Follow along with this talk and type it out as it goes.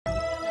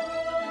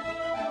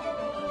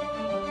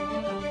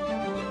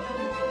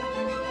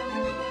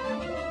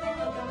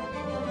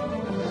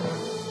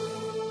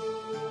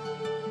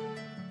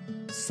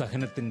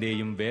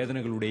സഹനത്തിന്റെയും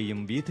വേദനകളുടെയും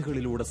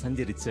വീഥികളിലൂടെ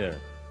സഞ്ചരിച്ച്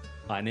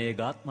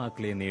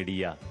അനേകാത്മാക്കളെ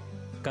നേടിയ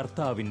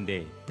കർത്താവിന്റെ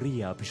പ്രിയ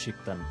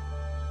അഭിഷിക്തൻ.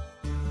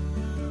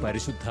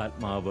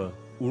 പരിശുദ്ധാത്മാവ്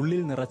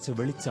ഉള്ളിൽ നിറച്ച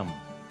വെളിച്ചം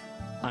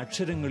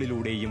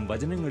അക്ഷരങ്ങളിലൂടെയും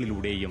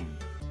വചനങ്ങളിലൂടെയും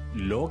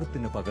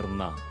ലോകത്തിന്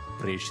പകർന്ന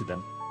പ്രേഷിതൻ.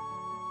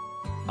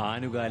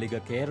 ആനുകാലിക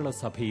കേരള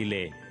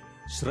സഭയിലെ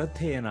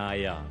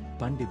ശ്രദ്ധേയനായ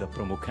പണ്ഡിത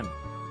പ്രമുഖൻ.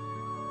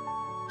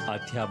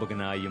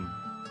 അധ്യാപകനായും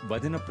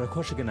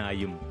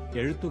വചനപ്രഘോഷകനായും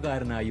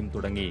എഴുത്തുകാരനായും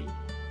തുടങ്ങി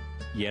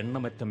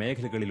എണ്ണമറ്റ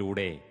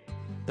മേഖലകളിലൂടെ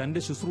തന്റെ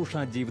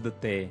ശുശ്രൂഷാ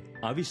ജീവിതത്തെ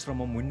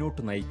അവിശ്രമം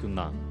മുന്നോട്ട്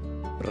നയിക്കുന്ന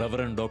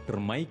റവറൻ ഡോക്ടർ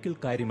മൈക്കിൾ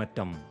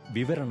കാരിമറ്റം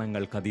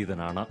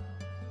വിവരണങ്ങൾക്കതീതനാണ്.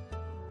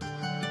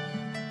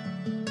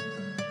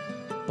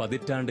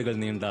 പതിറ്റാണ്ടുകൾ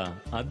നീണ്ട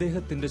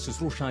അദ്ദേഹത്തിന്റെ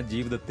ശുശ്രൂഷാ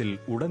ജീവിതത്തിൽ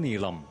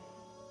ഉടനീളം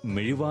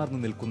മിഴിവാർന്നു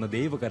നിൽക്കുന്ന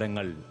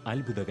ദൈവകരങ്ങൾ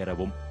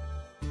അത്ഭുതകരവും.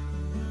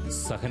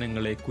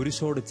 സഹനങ്ങളെ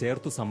കുരിശോട്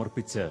ചേർത്തു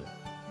സമർപ്പിച്ച്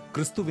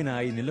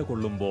ക്രിസ്തുവിനായി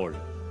നിലകൊള്ളുമ്പോൾ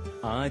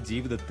ആ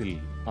ജീവിതത്തിൽ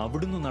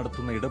അവിടുന്ന്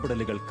നടത്തുന്ന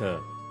ഇടപെടലുകൾക്ക്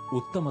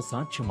ഉത്തമ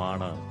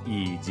സാക്ഷ്യമാണ്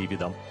ഈ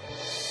ജീവിതം.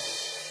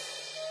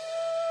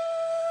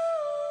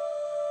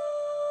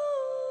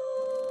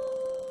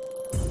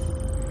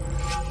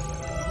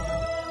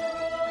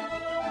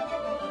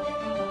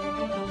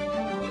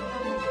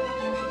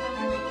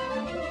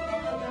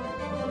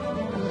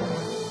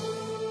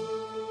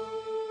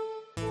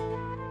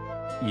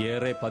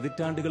 ഏറെ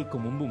പതിറ്റാണ്ടുകൾക്ക്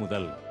മുമ്പ്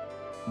മുതൽ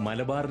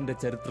മലബാറിന്റെ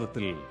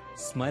ചരിത്രത്തിൽ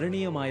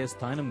സ്മരണീയമായ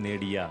സ്ഥാനം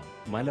നേടിയ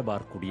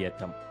മലബാർ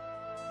കുടിയേറ്റം,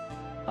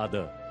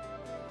 അത്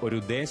ഒരു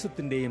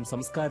ദേശത്തിന്റെയും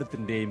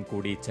സംസ്കാരത്തിന്റെയും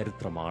കൂടി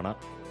ചരിത്രമാണ്.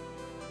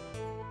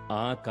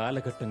 ആ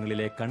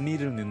കാലഘട്ടങ്ങളിലെ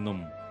കണ്ണീരിൽ നിന്നും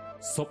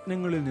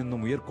സ്വപ്നങ്ങളിൽ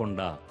നിന്നും ഉയർക്കൊണ്ട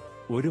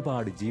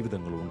ഒരുപാട്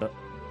ജീവിതങ്ങളുണ്ട്.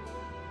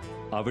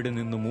 അവിടെ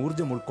നിന്നും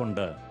ഊർജം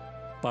ഉൾക്കൊണ്ട്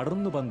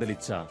പടർന്നു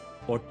പന്തലിച്ച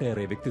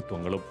ഒട്ടേറെ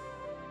വ്യക്തിത്വങ്ങളും.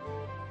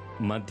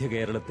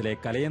 മധ്യകേരളത്തിലെ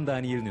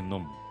കലയന്താനിയിൽ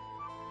നിന്നും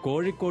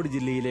കോഴിക്കോട്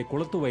ജില്ലയിലെ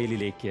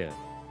കുളത്തുവയലിലേക്ക്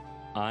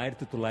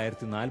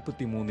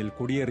 1943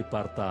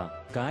 കുടിയേറിപ്പാർത്ത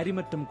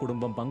കാരിമറ്റം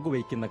കുടുംബം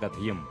പങ്കുവയ്ക്കുന്ന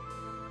കഥയും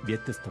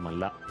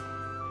വ്യത്യസ്തമല്ല.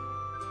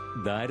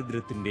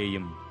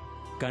 ദാരിദ്ര്യത്തിന്റെയും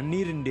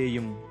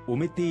കണ്ണീരിന്റെയും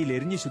ഉമിത്തിയിൽ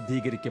എരിഞ്ഞു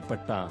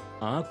ശുദ്ധീകരിക്കപ്പെട്ട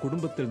ആ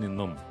കുടുംബത്തിൽ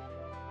നിന്നും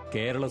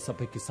കേരള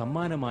സഭയ്ക്ക്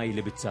സമ്മാനമായി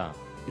ലഭിച്ച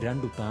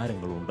 2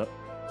 താരങ്ങളുണ്ട്.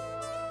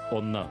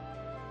 ഒന്ന്,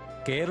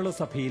 കേരള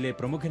സഭയിലെ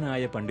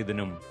പ്രമുഖനായ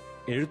പണ്ഡിതനും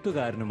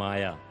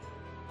എഴുത്തുകാരനുമായ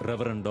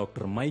റവറൻ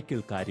ഡോക്ടർ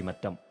മൈക്കിൾ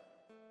കാരിമറ്റം.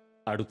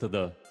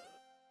 അടുത്തത്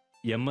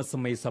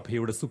MSMI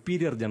സഭയുടെ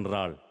superior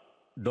general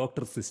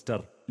doctor sister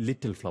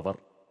little flower.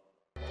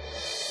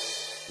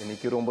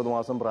 എനിക്കൊരു 9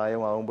 മാസം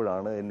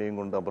പ്രായമാകുമ്പോഴാണ് എന്നെയും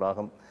കൊണ്ട്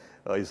അബ്രാഹം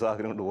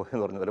ഇസാഖിനെ കൊണ്ട്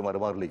പോയെന്ന് പറഞ്ഞ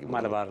മലബാറിലേക്ക്.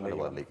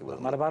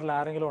 മലബാറിൽ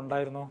ആരെങ്കിലും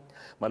ഉണ്ടായിരുന്നോ?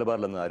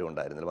 മലബാറിലൊന്നും ആരും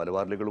ഉണ്ടായിരുന്നില്ല.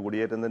 മലബാറിലേക്കുള്ള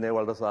കുടിയേറ്റം തന്നെ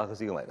വളരെ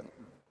സാഹസികമായിരുന്നു.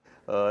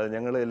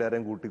 ഞങ്ങൾ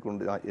എല്ലാവരെയും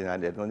കൂട്ടിക്കൊണ്ട്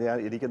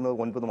എനിക്കുന്ന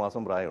 9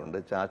 മാസം പ്രായമുണ്ട്.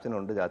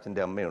 ചാച്ചനുണ്ട്,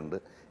 ചാച്ചൻ്റെ അമ്മയുണ്ട്,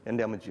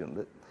 എൻ്റെ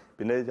അമ്മച്ചിയുണ്ട്,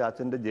 പിന്നെ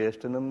ചാച്ചൻ്റെ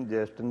ജ്യേഷ്ഠനും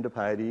ജ്യേഷ്ഠൻ്റെ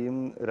ഭാര്യയും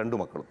 2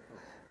 മക്കളും,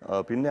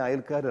 പിന്നെ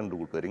അയൽക്കാർ 2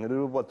 കൂട്ടുകാർ. ഇങ്ങനെ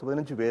ഒരു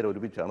 10-15 പേര്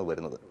ഒരുമിച്ചാണ്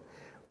വരുന്നത്.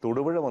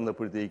 തൊടുപുഴ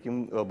വന്നപ്പോഴത്തേക്കും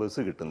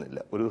ബസ് കിട്ടുന്നില്ല.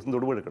 ഒരു ദിവസം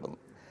തൊടുപുഴ കിടന്നു.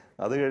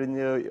 അത്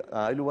കഴിഞ്ഞ്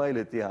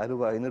ആലുവായിലെത്തി.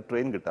 ആലുവായിൽ നിന്ന്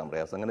ട്രെയിൻ കിട്ടാൻ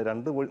പ്രയാസം. അങ്ങനെ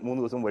 2-3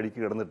 ദിവസം വഴിക്ക്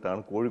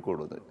കിടന്നിട്ടാണ്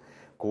കോഴിക്കോട് വന്നത്.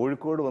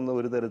 കോഴിക്കോട് വന്ന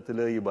ഒരു തരത്തിൽ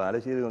ഈ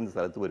ബാലശ്ശേരി എന്ന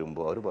സ്ഥലത്ത്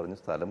വരുമ്പോൾ അവർ പറഞ്ഞു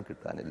സ്ഥലം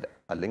കിട്ടാനില്ല,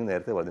 അല്ലെങ്കിൽ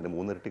നേരത്തെ പറഞ്ഞിട്ട്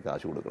 3 ഇരട്ടി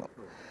കാശ് കൊടുക്കണം.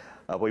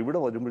 അപ്പോൾ ഇവിടെ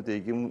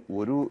വരുമ്പോഴത്തേക്കും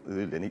ഒരു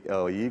ഇതില്ല.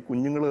 ഈ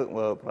കുഞ്ഞുങ്ങൾ,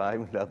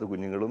 പ്രായമില്ലാത്ത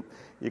കുഞ്ഞുങ്ങളും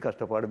ഈ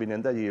കഷ്ടപ്പാട്, പിന്നെ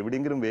എന്താ ചെയ്യുക,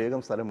 എവിടെയെങ്കിലും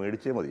വേഗം സ്ഥലം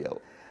മേടിച്ചേ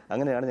മതിയാവും.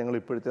 അങ്ങനെയാണ് ഞങ്ങൾ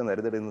ഇപ്പോഴത്തെ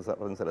നരുതടി എന്ന്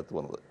പറഞ്ഞ സ്ഥലത്ത്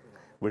വന്നത്.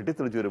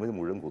 വെട്ടിത്തെളിച്ച് വരുമ്പോൾ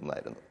മുഴുവൻ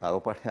കുന്നായിരുന്നു.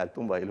 ആകപ്പാടെ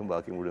അല്പം വയലും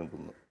ബാക്കി മുഴുവൻ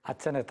കുന്നു.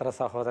 അച്ഛൻ എത്ര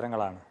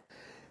സഹോദരങ്ങളാണ്?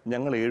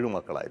 ഞങ്ങൾ 7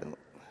 മക്കളായിരുന്നു.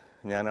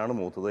 ഞാനാണ്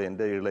മൂത്തത്.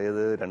 എൻ്റെ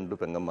ഇളയത് 2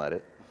 പെങ്ങന്മാർ.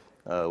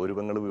 ഒരു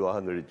പെങ്ങൾ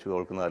വിവാഹം കഴിച്ചു,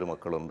 അവൾക്ക് 4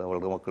 മക്കളുണ്ട്.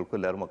 അവളുടെ മക്കൾക്കും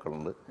എല്ലാവരും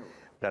മക്കളുണ്ട്.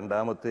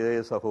 രണ്ടാമത്തെ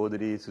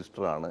സഹോദരി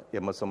സിസ്റ്ററാണ്,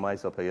 MSMI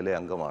സഭയിലെ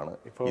അംഗമാണ്.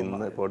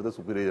 ഇന്ന് ഇപ്പോഴത്തെ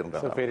സുപ്പീരിയർ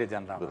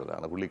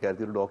ജനറലാണ്.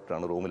 പുള്ളിക്കാരത്തി ഒരു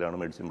ഡോക്ടറാണ്, റൂമിലാണ്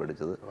മെഡിസിൻ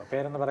പഠിച്ചത്.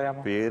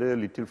 പേര്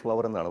ലിറ്റിൽ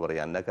ഫ്ലവർ എന്നാണ്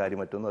പറയുക. അന്നക്കാരി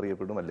മറ്റൊന്നും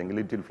അറിയപ്പെടും, അല്ലെങ്കിൽ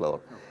ലിറ്റിൽ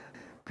ഫ്ലവർ.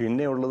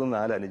 പിന്നെ ഉള്ളത്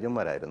 4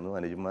 അനുജന്മാരായിരുന്നു.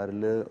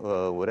 അനുജന്മാരിൽ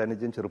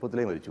ഒരനുജൻ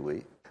ചെറുപ്പത്തിലേ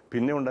മരിച്ചുപോയി.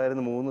 പിന്നെ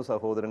ഉണ്ടായിരുന്ന 3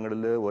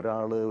 സഹോദരങ്ങളിൽ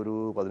ഒരാൾ ഒരു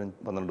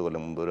 12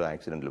 കൊല്ലം മുമ്പ് ഒരു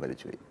ആക്സിഡന്റിൽ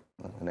മരിച്ചുപോയി.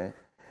 അങ്ങനെ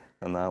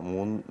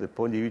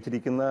ഇപ്പോൾ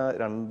ജീവിച്ചിരിക്കുന്ന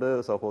 2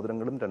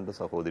 സഹോദരങ്ങളും 2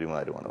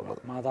 സഹോദരിമാരുമാണ് ഉള്ളത്.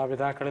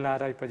 മാതാപിതാക്കളിൽ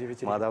ആരാ ഇപ്പൊ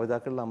ജീവിച്ചിരിക്കുന്നത്?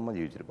 മാതാപിതാക്കളിൽ അമ്മ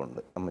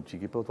ജീവിച്ചിരിപ്പുണ്ട്.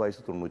 അമ്മച്ചിക്ക് ഇപ്പോൾ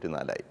വയസ്സ്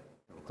 94ആയി.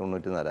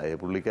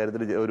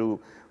 പുള്ളിക്കാരത്തിൽ ഒരു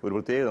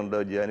പ്രത്യേകത ഉണ്ട്.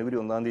 ജനുവരി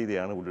 1-ാം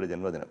തീയതിയാണ് പുള്ളിയുടെ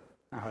ജന്മദിനം.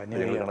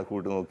 ഞങ്ങൾ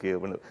കണക്കൂട്ട് നോക്കിയ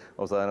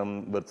അവസാനം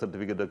ബർത്ത്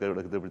സർട്ടിഫിക്കറ്റ് ഒക്കെ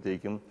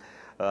എടുത്തപ്പോഴത്തേക്കും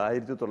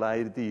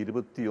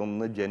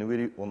 1921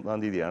 ജനുവരി 1-ാം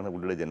തീയതിയാണ്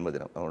പുള്ളിയുടെ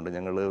ജന്മദിനം. അതുകൊണ്ട്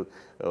ഞങ്ങൾ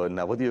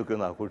നവതിയൊക്കെ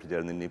ഒന്ന്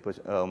ആഘോഷിച്ചായിരുന്നു. ഇനിയിപ്പോൾ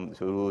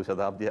ഒരു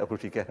ശതാബ്ദി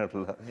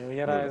ആഘോഷിക്കാനായിട്ടുള്ള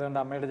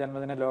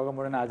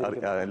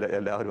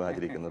എല്ലാവരും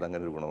ആചരിക്കുന്നുണ്ട്.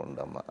 അങ്ങനെ ഒരു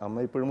ഗുണമുണ്ട്. അമ്മ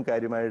ഇപ്പോഴും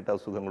കാര്യമായിട്ട്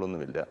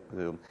അസുഖങ്ങളൊന്നുമില്ല.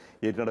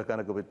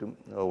 ഏറ്റുനടക്കാനൊക്കെ പറ്റും.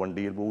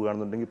 വണ്ടിയിൽ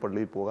പോവുകയാണെന്നുണ്ടെങ്കിൽ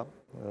പള്ളിയിൽ പോകാം,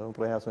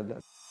 പ്രയാസമില്ല.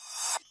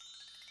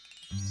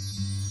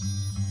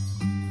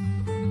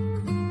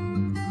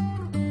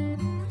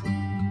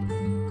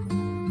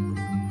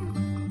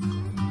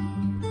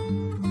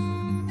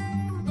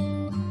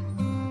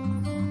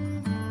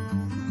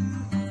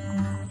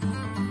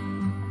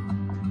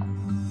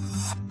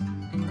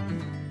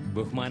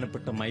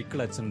 ബഹുമാനപ്പെട്ട മൈക്കിൾ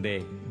അച്ഛന്റെ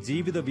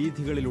ജീവിത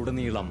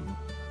വീഥികളിലുടനീളം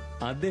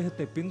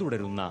അദ്ദേഹത്തെ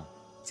പിന്തുടരുന്ന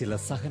ചില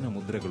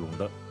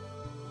സഹനമുദ്രകളുണ്ട്.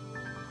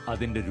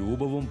 അതിന്റെ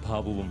രൂപവും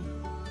ഭാവവും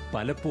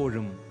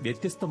പലപ്പോഴും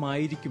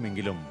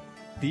വ്യത്യസ്തമായിരിക്കുമെങ്കിലും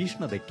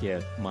തീഷ്ണതയ്ക്ക്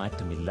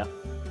മാറ്റമില്ല.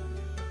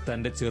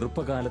 തന്റെ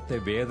ചെറുപ്പകാലത്തെ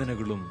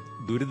വേദനകളും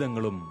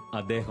ദുരിതങ്ങളും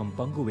അദ്ദേഹം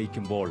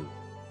പങ്കുവയ്ക്കുമ്പോൾ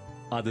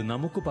അത്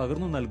നമുക്ക്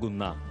പകർന്നു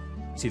നൽകുന്ന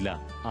ചില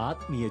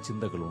ആത്മീയ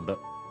ചിന്തകളുണ്ട്.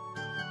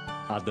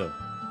 അത്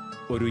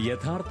ഒരു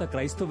യഥാർത്ഥ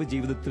ക്രൈസ്തവ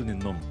ജീവിതത്തിൽ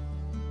നിന്നും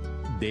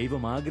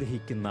ദൈവം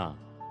ആഗ്രഹിക്കുന്ന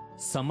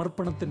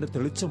സമർപ്പണത്തിന്റെ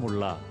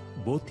തെളിച്ചമുള്ള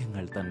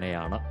ബോധ്യങ്ങൾ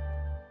തന്നെയാണ്.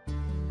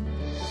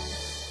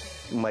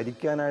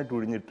 മരിക്കാനായിട്ട്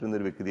ഒഴിഞ്ഞിട്ടിരുന്ന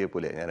ഒരു വ്യക്തിയെ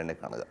പോലെ ഞാൻ എന്നെ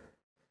കാണുക.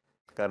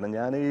 കാരണം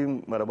ഞാൻ ഈ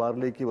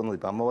മലബാറിലേക്ക് വന്നത്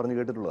ഇപ്പം അമ്മ പറഞ്ഞു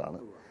കേട്ടിട്ടുള്ളതാണ്.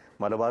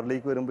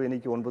 മലബാറിലേക്ക് വരുമ്പോൾ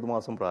എനിക്ക് 9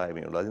 മാസം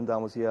പ്രായമേ ഉള്ളൂ. അതിന്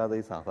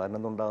താമസിയാതെ ഈ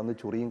സാധാരണ ഉണ്ടാകുന്ന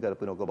ചൊറിയും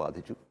കരപ്പിനും ഒക്കെ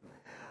ബാധിച്ചു.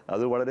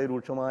 അത് വളരെ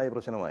രൂക്ഷമായ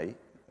പ്രശ്നമായി.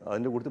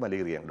 അതിൻ്റെ കൂടുതൽ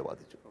മലേറിയ കൊണ്ട്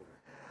ബാധിച്ചു.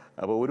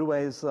 അപ്പോൾ 1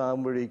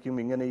 വയസ്സാകുമ്പോഴേക്കും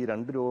ഇങ്ങനെ ഈ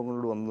 2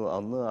 രോഗങ്ങളോട്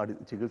അന്ന്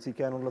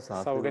ചികിത്സിക്കാനുള്ള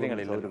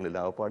സൗകര്യങ്ങളില്ല.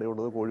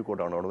 ആപ്പാടെയുള്ളത്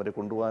കോഴിക്കോടാണ്. അവിടെ വരെ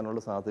കൊണ്ടുപോകാനുള്ള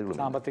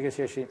സാധ്യതകളുണ്ട്.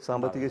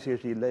 സാമ്പത്തിക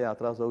ശേഷിയില്ല,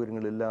 യാത്രാ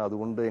സൗകര്യങ്ങളില്ല.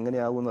 അതുകൊണ്ട്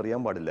എങ്ങനെയാകുമെന്ന്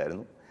അറിയാൻ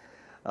പാടില്ലായിരുന്നു.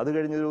 അത്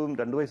കഴിഞ്ഞൊരു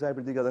 2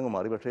 വയസ്സായപ്പോഴത്തേക്ക് അതങ്ങ്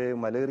മാറി. പക്ഷേ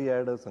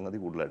മലേറിയയുടെ സംഗതി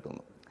കൂടുതലായിട്ട്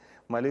വന്നു.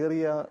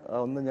 മലേറിയ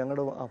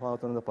ഞങ്ങളുടെ ആ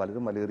ഭാഗത്തു നിന്ന്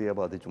പലരും മലേറിയ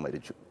ബാധിച്ചു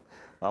മരിച്ചു.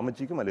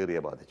 അമ്മച്ചിക്ക് മലേറിയ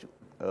ബാധിച്ചു.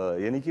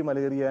 എനിക്ക്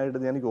മലേറിയ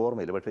ആയിട്ട് എനിക്ക്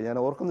ഓർമ്മയില്ല. പക്ഷേ ഞാൻ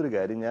ഓർക്കുന്നൊരു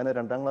കാര്യം, ഞാൻ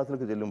 2ാം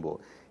ക്ലാസ്സിലേക്ക് ചെല്ലുമ്പോൾ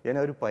ഞാൻ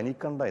ഒരു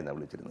പനിക്കണ്ട എന്നാണ്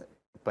വിളിച്ചിരുന്നത്.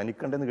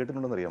 പനിക്കണ്ടെന്ന്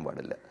കേട്ടിട്ടുണ്ടെന്ന് അറിയാൻ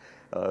പാടില്ല.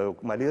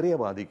 Malaria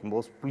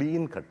ബാധിക്കുമ്പോൾ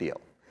spleen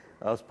കട്ടിയാവും.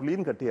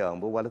 സ്പ്ലീൻ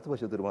കട്ടിയാകുമ്പോൾ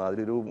വലത്തുവശത്ത്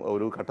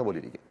അതിലൊരു കട്ട പോലെ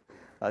ഇരിക്കും.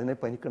 അതിനെ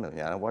പനിക്കണ്ടത്.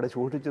 ഞാൻ അവിടെ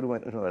ശോഷിച്ചൊരു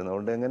മനുഷ്യനായിരുന്നു.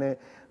 അതുകൊണ്ട് എങ്ങനെ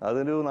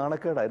അതൊരു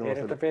നാണക്കേടായിരുന്നു.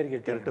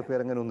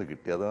 ഇരട്ടപ്പേരങ്ങനെ ഒന്ന്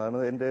കിട്ടി. അതാണ്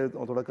എൻ്റെ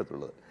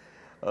തുടക്കത്തിലുള്ളത്.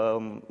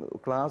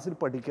 ക്ലാസ്സിൽ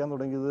പഠിക്കാൻ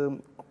തുടങ്ങിയത്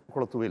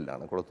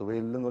കുളത്തുവയിലാണ്.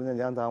 കുളത്തുവയിൽ എന്ന് പറഞ്ഞാൽ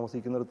ഞാൻ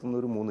താമസിക്കുന്നിടത്തുനിന്ന്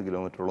ഒരു 3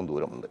 കിലോമീറ്ററോളം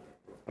ദൂരമുണ്ട്.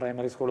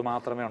 പ്രൈമറി സ്കൂൾ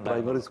മാത്രമേ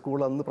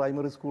അന്ന്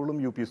പ്രൈമറി സ്കൂളും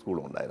UP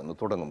സ്കൂളും ഉണ്ടായിരുന്നു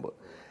തുടങ്ങുമ്പോൾ.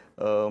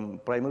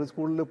 പ്രൈമറി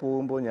സ്കൂളിൽ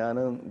പോകുമ്പോൾ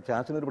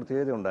ചാച്ചനൊരു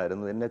പ്രത്യേകത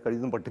ഉണ്ടായിരുന്നു. എന്നെ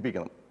കഴിയുന്നതും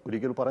പഠിപ്പിക്കണം.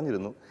 ഒരിക്കൽ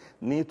പറഞ്ഞിരുന്നു,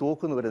 നീ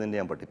തോക്കുന്നവരെ നിന്നെ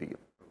ഞാൻ പഠിപ്പിക്കും.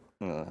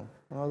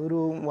 അതൊരു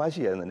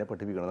വാശിയായിരുന്നു, എന്നെ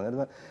പഠിപ്പിക്കണം.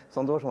 അങ്ങനെ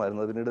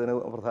സന്തോഷമായിരുന്നു. പിന്നീട് ഇതിന്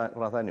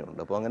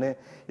പ്രാധാന്യമുണ്ട്. അപ്പോൾ അങ്ങനെ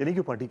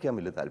എനിക്ക് പഠിക്കാൻ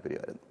വലിയ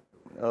താല്പര്യമായിരുന്നു.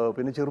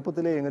 പിന്നെ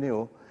ചെറുപ്പത്തിലെ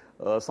എങ്ങനെയോ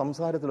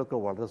സംസാരത്തിലൊക്കെ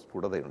വളരെ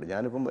സ്ഫുടതയുണ്ട്.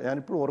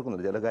 ഞാനിപ്പോഴും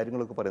ഓർക്കുന്നുണ്ട് ചില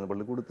കാര്യങ്ങളൊക്കെ പറയുന്നത്.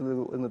 പള്ളിക്കൂടത്തിൽ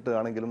എന്നിട്ട്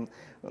ആണെങ്കിലും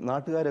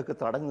നാട്ടുകാരൊക്കെ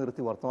തടഞ്ഞു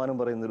നിർത്തി വർത്തമാനം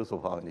പറയുന്നൊരു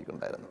സ്വഭാവം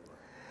എനിക്കുണ്ടായിരുന്നു.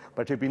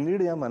 പക്ഷേ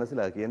പിന്നീട് ഞാൻ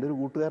മനസ്സിലാക്കി, എൻ്റെ ഒരു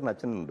കൂട്ടുകാരൻ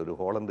അച്ഛനുണ്ട്, ഒരു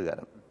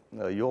ഹോളണ്ടുകാരൻ,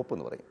 യോപ്പ്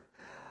എന്ന് പറയും.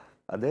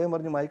 അദ്ദേഹം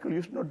പറഞ്ഞു, Michael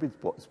you should not be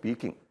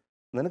speaking.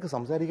 നിനക്ക്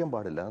സംസാരിക്കാൻ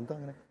പാടില്ല. എന്താ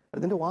അങ്ങനെ?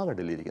 അതിൻ്റെ വാ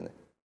കണ്ടില്ലേ ഇരിക്കുന്നത്?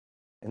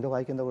 എൻ്റെ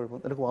വായിക്ക് എന്താ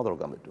കുഴപ്പം? നിനക്ക് വാ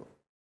തുറക്കാൻ പറ്റുമോ?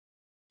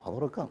 വാ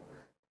തുറക്കാം.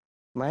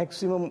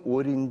 മാക്സിമം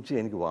 1 ഇഞ്ച്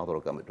എനിക്ക് വാ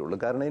തുറക്കാൻ പറ്റുള്ളൂ.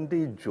 കാരണം എൻ്റെ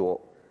ഈ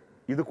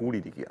ഇത്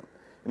കൂടിയിരിക്കുകയാണ്.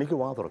 എനിക്ക്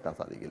വാ തുറക്കാൻ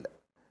സാധിക്കില്ല.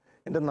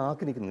 എൻ്റെ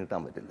നാക്കിനെനിക്ക്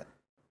നീട്ടാൻ പറ്റില്ല.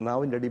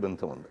 നാവിൻ്റെ അടി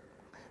ബന്ധമുണ്ട്.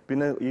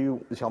 പിന്നെ ഈ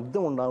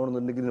ശബ്ദം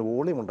ഉണ്ടാകണമെന്നുണ്ടെങ്കിൽ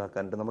വോളിയം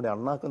ഉണ്ടാക്കാനായിട്ട് നമ്മുടെ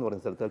അണ്ണാക്കെന്ന്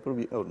പറയുന്ന സ്ഥലത്ത് ചിലപ്പോൾ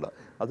ഉണ്ടാകും.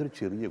 അതൊരു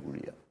ചെറിയ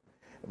കുഴിയാണ്.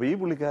 അപ്പോൾ ഈ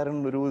പുള്ളിക്കാരൻ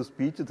ഒരു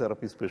സ്പീച്ച്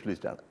തെറപ്പി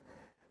സ്പെഷ്യലിസ്റ്റാണ്.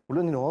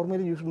 പുള്ളി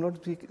normally you should not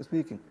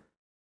speaking,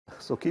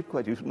 so keep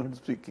quiet, you should not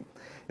speaking.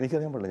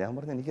 എനിക്കറിയാൻ പാടില്ല. ഞാൻ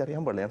പറഞ്ഞു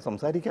എനിക്കറിയാൻ പാടില്ല, ഞാൻ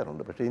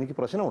സംസാരിക്കാറുണ്ട്, പക്ഷേ എനിക്ക്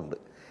പ്രശ്നമുണ്ട്.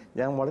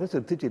 ഞാൻ വളരെ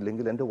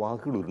ശ്രദ്ധിച്ചില്ലെങ്കിൽ എൻ്റെ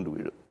വാക്കുകൾ ഉരുണ്ട്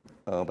വീഴും.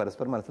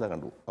 പരസ്പരം മനസ്സിലാക്കാൻ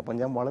പോകും. അപ്പം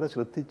ഞാൻ വളരെ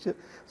ശ്രദ്ധിച്ച്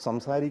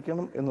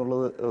സംസാരിക്കണം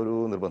എന്നുള്ളത് ഒരു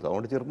നിർബന്ധം.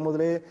 അതുകൊണ്ട് ചെറുപ്പം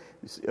മുതലേ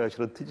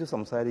ശ്രദ്ധിച്ച്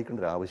സംസാരിക്കേണ്ട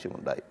ഒരു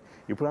ആവശ്യമുണ്ടായി.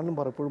 ഇപ്പോഴാണെങ്കിലും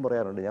പലപ്പോഴും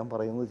പറയാറുണ്ട്, ഞാൻ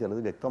പറയുന്നത്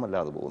ചിലത്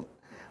വ്യക്തമല്ലാതെ പോകുന്നു.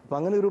 അപ്പം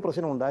അങ്ങനെ ഒരു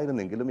പ്രശ്നം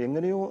ഉണ്ടായിരുന്നെങ്കിലും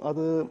എങ്ങനെയോ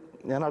അത്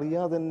ഞാൻ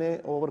അറിയാതെ തന്നെ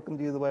ഓവർകം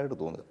ചെയ്തതായിട്ട്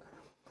തോന്നുക.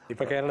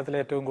 ഇപ്പം കേരളത്തിലെ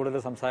ഏറ്റവും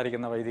കൂടുതൽ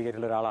സംസാരിക്കുന്ന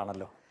വൈദികരിൽ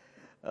ഒരാളാണല്ലോ.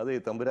 അതെ,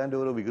 തമ്പുരാൻ്റെ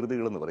ഓരോ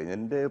വികൃതികളെന്ന് പറയും.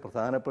 എൻ്റെ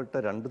പ്രധാനപ്പെട്ട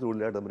 2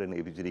 തൊഴിലായിട്ട് തമ്പുരാൻ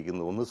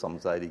ഏൽപ്പിച്ചിരിക്കുന്നത്, 1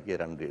 സംസാരിക്കുക,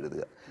 2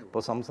 എഴുതുക.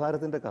 ഇപ്പോൾ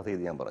സംസാരത്തിൻ്റെ കഥ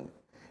ഇത് ഞാൻ പറഞ്ഞു.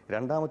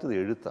 2ാമത്തത്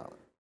എഴുത്താണ്.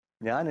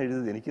 ഞാൻ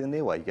എഴുതി എനിക്ക് തന്നെ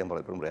വായിക്കാൻ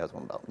പലപ്പോഴും പ്രയാസം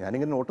ഉണ്ടാകും.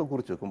 ഞാനിങ്ങനെ നോട്ട്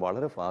കുറിച്ച് വെക്കും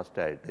വളരെ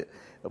ഫാസ്റ്റായിട്ട്.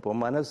 അപ്പോൾ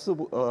മനസ്സ്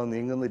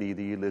നീങ്ങുന്ന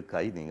രീതിയിൽ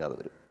കൈ നീങ്ങാതെ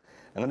വരും.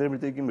 അങ്ങനെ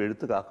വരുമ്പോഴത്തേക്കും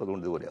എഴുത്ത്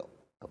കാക്കതുകൊണ്ട് ഇതുപോലെയാവും.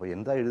 അപ്പോൾ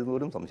എന്താ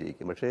എഴുതുന്നവരും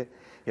സംശയിക്കും. പക്ഷേ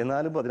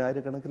എന്നാലും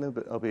 10,000-കണക്കിന്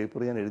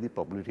പേപ്പർ ഞാൻ എഴുതി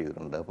പബ്ലിഷ്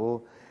ചെയ്തിട്ടുണ്ട്. അപ്പോൾ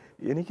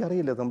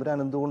എനിക്കറിയില്ല തമ്പുരാൻ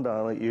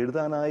എന്തുകൊണ്ടാണ്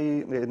എഴുതാനായി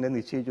എന്നെ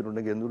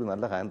നിശ്ചയിച്ചിട്ടുണ്ടെങ്കിൽ എന്തൊരു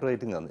നല്ല ഹാൻഡ്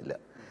റൈറ്റിംഗ് തന്നില്ല.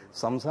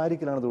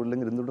 സംസാരിക്കലാണ്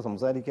തൊഴിലെങ്കിൽ എന്തുകൊണ്ട്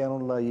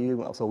സംസാരിക്കാനുള്ള ഈ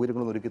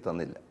സൗകര്യങ്ങളൊന്നും ഒരുക്കി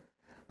തന്നില്ല.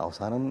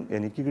 അവസാനം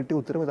എനിക്ക്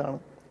കിട്ടിയ ഉത്തരം ഇതാണ്,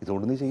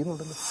 ഇതുകൊണ്ട് നീ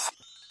ചെയ്യുന്നുണ്ടല്ലോ.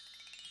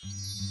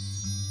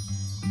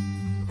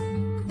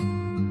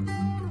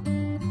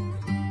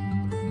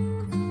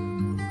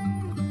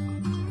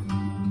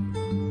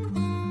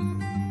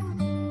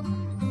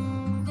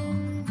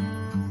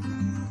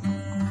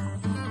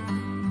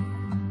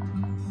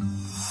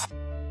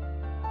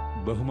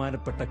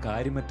 ബഹുമാനപ്പെട്ട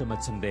കാരിമറ്റം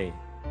അച്ഛന്റെ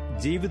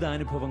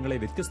ജീവിതാനുഭവങ്ങളെ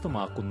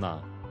വ്യത്യസ്തമാക്കുന്ന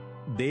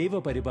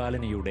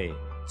ദൈവപരിപാലനയുടെ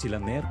ചില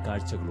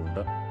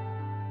നേർക്കാഴ്ചകളുണ്ട്.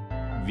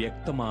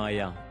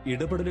 വ്യക്തമായ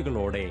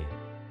ഇടപെടലുകളോടെ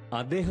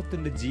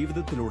അദ്ദേഹത്തിന്റെ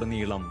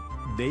ജീവിതത്തിലുടനീളം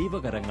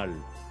ദൈവകരങ്ങൾ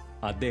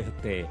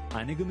അദ്ദേഹത്തെ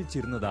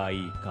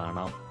അനുഗമിച്ചിരുന്നതായി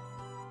കാണാം.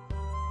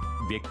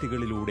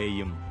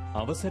 വ്യക്തികളിലൂടെയും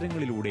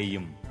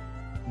അവസരങ്ങളിലൂടെയും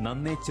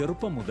നന്നേ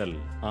ചെറുപ്പം മുതൽ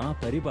ആ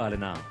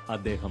പരിപാലന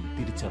അദ്ദേഹം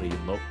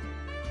തിരിച്ചറിയുന്നു.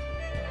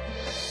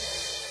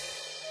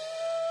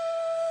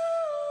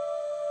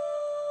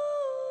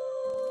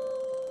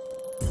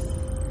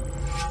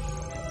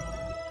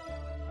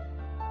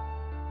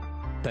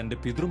 തന്റെ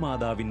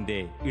പിതൃമാതാവിന്റെ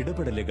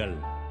ഇടപെടലുകൾ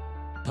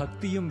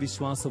ഭക്തിയും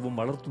വിശ്വാസവും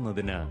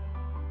വളർത്തുന്നതിന്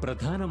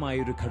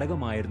പ്രധാനമായൊരു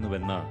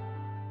ഘടകമായിരുന്നുവെന്ന്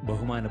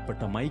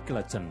ബഹുമാനപ്പെട്ട മൈക്കിൾ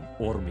അച്ഛൻ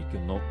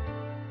ഓർമ്മിക്കുന്നു.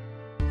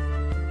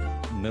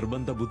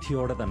 നിർബന്ധ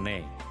ബുദ്ധിയോടെ തന്നെ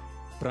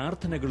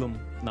പ്രാർത്ഥനകളും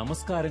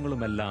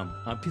നമസ്കാരങ്ങളുമെല്ലാം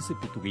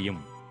അഭ്യസിപ്പിക്കുകയും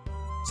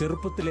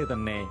ചെറുപ്പത്തിലെ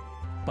തന്നെ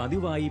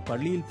പതിവായി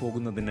പള്ളിയിൽ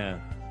പോകുന്നതിന്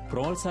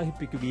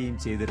പ്രോത്സാഹിപ്പിക്കുകയും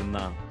ചെയ്തിരുന്ന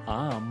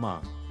ആ അമ്മ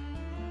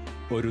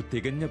ഒരു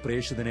തികഞ്ഞ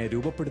പ്രേക്ഷിതനെ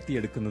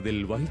രൂപപ്പെടുത്തിയെടുക്കുന്നതിൽ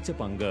വഹിച്ച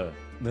പങ്ക്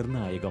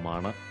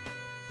നിർണായകമാണ്.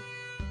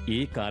 ഈ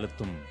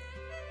കാലത്തും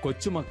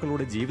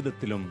കൊച്ചുമക്കളുടെ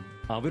ജീവിതത്തിലും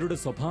അവരുടെ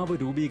സ്വഭാവ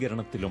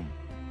രൂപീകരണത്തിലും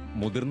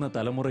മുതിർന്ന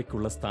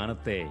തലമുറയ്ക്കുള്ള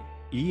സ്ഥാനത്തെ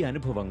ഈ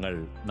അനുഭവങ്ങൾ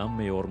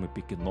നമ്മെ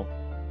ഓർമ്മിപ്പിക്കുന്നു.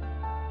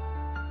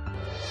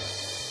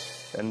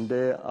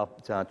 എൻ്റെ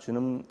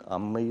ചാച്ചനും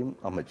അമ്മയും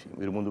അമ്മച്ചിയും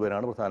ഇവർ 3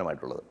 പേരാണ്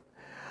പ്രധാനമായിട്ടുള്ളത്.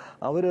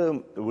 അവർ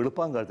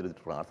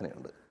വെളുപ്പാങ്കാലത്തിലെത്തിട്ട്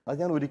പ്രാർത്ഥനയുണ്ട്. അത്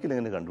ഞാൻ ഒരിക്കലും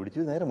ഇങ്ങനെ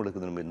കണ്ടുപിടിച്ച് നേരം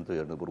വെളുക്കുന്നതിന് മുമ്പ് എന്ത്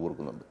ചേർന്ന്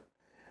പുറകുറുക്കുന്നുണ്ട്.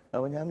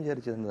 അപ്പോൾ ഞാൻ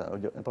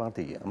വിചാരിച്ചത്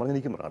പ്രാർത്ഥിക്കുക, നമ്മൾ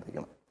എനിക്കും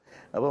പ്രാർത്ഥിക്കണം.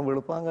 അപ്പം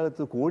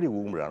വെളുപ്പാങ്കാലത്ത് കോഴി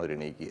കൂകുമ്പോഴാണ് അവർ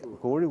എണീക്കുക.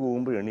 കോഴി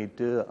കൂകുമ്പോൾ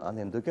എണീറ്റ്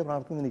അന്ന് എന്തൊക്കെയാണ്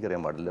പ്രാർത്ഥന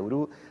എനിക്കറിയാൻ പാടില്ല. ഒരു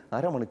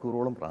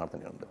അരമണിക്കൂറോളം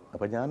പ്രാർത്ഥനയുണ്ട്.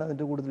 അപ്പം ഞാൻ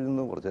അതിൻ്റെ കൂട്ടത്തിൽ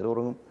നിന്ന് കുറച്ച് നേരം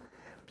ഉറങ്ങും.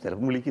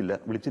 ചിലപ്പം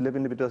വിളിച്ചില്ല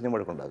പിന്നെ പിറ്റേ ദിവസം ഞാൻ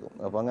വഴക്കുണ്ടാക്കും.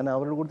 അപ്പോൾ അങ്ങനെ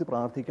അവരുടെ കൂട്ടത്തിൽ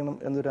പ്രാർത്ഥിക്കണം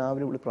എന്ന്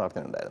രാവിലെ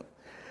പ്രാർത്ഥന ഉണ്ടായിരുന്നു.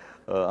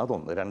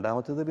 അതൊന്ന്.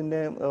 രണ്ടാമത്തേത് പിന്നെ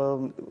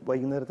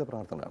വൈകുന്നേരത്തെ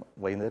പ്രാർത്ഥനയാണ്.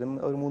 വൈകുന്നേരം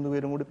അവർ 3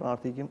 പേരും കൂടി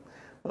പ്രാർത്ഥിക്കും.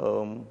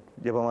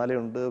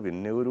 ജപമാലയുണ്ട്.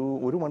 പിന്നെ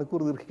ഒരു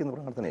മണിക്കൂർ ദീർഘിക്കുന്ന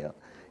പ്രാർത്ഥനയാണ്.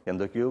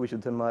 എന്തൊക്കെയോ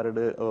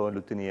വിശുദ്ധന്മാരുടെ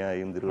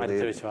ലുത്തിനിയായും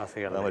മരിച്ച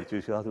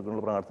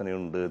വിശ്വാസികളുടെ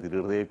പ്രാർത്ഥനയുണ്ട്.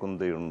 തിരുഹൃദയ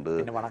കുന്തയുണ്ട്.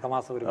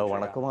 വണക്കമാസം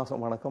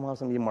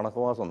ഈ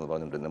മണക്കമാസം എന്ന്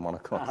പറഞ്ഞിട്ടുണ്ട്.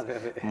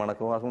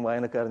 മണക്കമാസം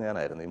വായനക്കാരൻ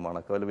ഞാനായിരുന്നു. ഈ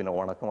മണക്കവല പിന്നെ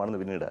വണക്കമാണെന്ന്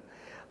പിന്നീട്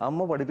അമ്മ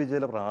പഠിപ്പിച്ച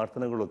ചില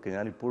പ്രാർത്ഥനകളൊക്കെ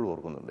ഞാൻ ഇപ്പോഴും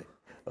ഓർക്കുന്നുണ്ട്.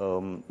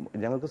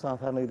 ഞങ്ങൾക്ക്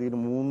സാധാരണ രീതിയിൽ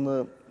 3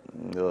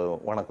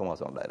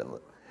 വണക്കമാസം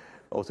ഉണ്ടായിരുന്നത്.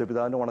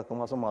 ഔസേപിതാവിൻ്റെ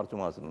വണക്കമാസം മാർച്ച്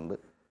മാസത്തിലുണ്ട്,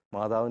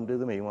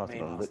 മാതാവിൻ്റേത് മെയ്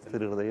മാസത്തിലുണ്ട്,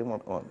 തിരുഹൃദയം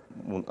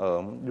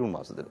ജൂൺ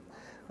മാസത്തിൽ.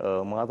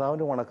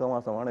 മാതാവിൻ്റെ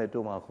വണക്കമാസമാണ്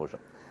ഏറ്റവും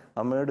ആഘോഷം.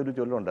 അമ്മയുടെ ഒരു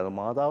ചൊല്ലുണ്ടായിരുന്നു,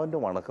 മാതാവിൻ്റെ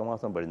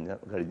വണക്കമാസം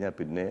കഴിഞ്ഞാൽ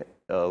പിന്നെ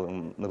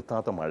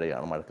നിർത്താത്ത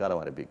മഴയാണ്, മഴക്കാലം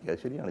ആരംഭിക്കുക.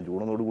 ശരിയാണ്,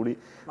 ജൂണിനോടുകൂടി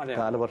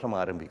കാലവർഷം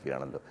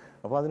ആരംഭിക്കുകയാണല്ലോ.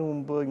 അപ്പോൾ അതിനു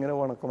മുമ്പ് ഇങ്ങനെ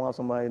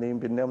വണക്കമാസം വായനയും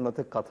പിന്നെ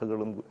അന്നത്തെ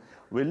കഥകളും.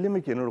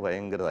 വല്യമ്മയ്ക്ക് എന്നോട്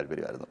ഭയങ്കര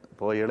താല്പര്യമായിരുന്നു.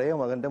 ഇപ്പോൾ ഇളയ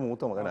മകൻ്റെ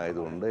മൂത്ത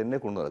മകനായതുകൊണ്ട് എന്നെ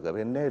കൊണ്ടു നടക്കുക.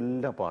 അപ്പോൾ എന്നെ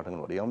എല്ലാ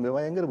പാഠങ്ങളും അറിയാം.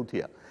 ഭയങ്കര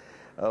ബുദ്ധിയാണ്.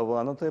 അപ്പോൾ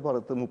അന്നത്തെ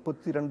പുറത്ത്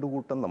 32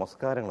 കൂട്ടം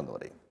നമസ്കാരങ്ങളെന്ന്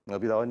പറയും.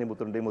 പിതാവിൻ്റെയും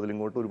പുത്രൻ്റെയും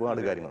മുതലിങ്ങോട്ട് ഒരുപാട്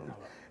കാര്യങ്ങളുണ്ട്.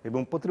 ഈ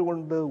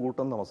 32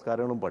 കൂട്ടം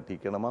നമസ്കാരങ്ങളും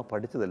പഠിക്കണം. ആ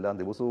പഠിച്ചതെല്ലാം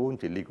ദിവസവും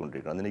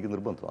ചൊല്ലിക്കൊണ്ടിരിക്കണം. അതെനിക്ക്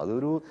നിർബന്ധം.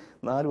 അതൊരു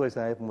 4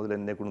 വയസ്സായപ്പോൾ മുതൽ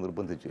എന്നെ കൊണ്ട്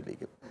നിർബന്ധിച്ച്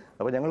ചൊല്ലിക്കും.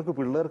 അപ്പോൾ ഞങ്ങൾക്ക്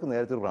പിള്ളേർക്ക്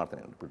നേരത്തെ ഒരു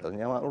പ്രാർത്ഥനയുണ്ട്. പിള്ളേർ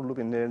ഞാൻ ഉള്ളൂ,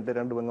 പിന്നെ എൻ്റെ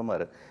 2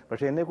 പെങ്ങന്മാർ.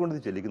 പക്ഷേ എന്നെ കൊണ്ട്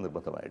ഇത് ചൊല്ലിക്കും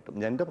നിർബന്ധമായിട്ടും.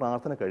 എൻ്റെ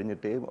പ്രാർത്ഥന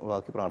കഴിഞ്ഞിട്ടേ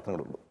ബാക്കി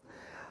പ്രാർത്ഥനകളുള്ളൂ.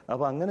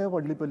 അപ്പോൾ അങ്ങനെ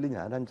പള്ളിപ്പള്ളി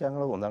ഞാൻ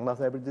 1-ാം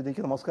ക്ലാസ്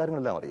ആയപ്പോഴത്തേക്ക്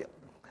നമസ്കാരങ്ങളെല്ലാം അറിയാം.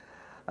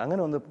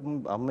 അങ്ങനെ വന്നപ്പം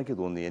അമ്മയ്ക്ക്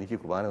തോന്നി എനിക്ക്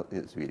കുർബാന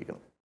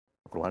സ്വീകരിക്കണം.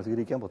 കുർബാന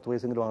സ്വീകരിക്കാൻ 10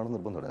 വയസ്സെങ്കിലും ആണെന്ന്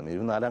നിർബന്ധമുണ്ടായിരുന്നു.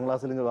 ഒരു 4-ാം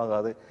ക്ലാസ്സിലെങ്കിലും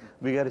ആകാതെ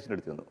വികാരിച്ചിട്ട്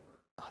എടുത്തു വന്നു.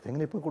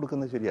 അതെങ്ങനെ ഇപ്പോൾ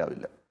കൊടുക്കുന്നത്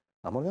ശരിയാവില്ല.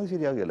 അമ്മക്കത്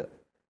ശരിയാകില്ല.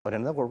 അപ്പം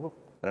എന്നാ കുഴപ്പം,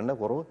 എന്നാ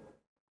കുറവ്,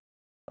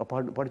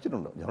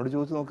 പഠിച്ചിട്ടുണ്ടോ ഞങ്ങളോട്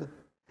ചോദിച്ചു നോക്ക്.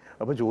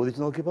 അപ്പോൾ ചോദിച്ചു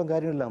നോക്കിയപ്പം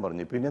കാര്യമെല്ലാം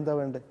പറഞ്ഞു. പിന്നെ എന്താ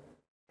വേണ്ടേ?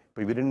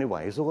 ഇപ്പം ഇവരിന്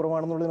വയസ്സ്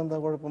കുറവാണെന്നുള്ളതിന് എന്താ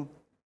കുഴപ്പം?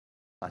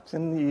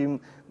 അച്ഛൻ ഈ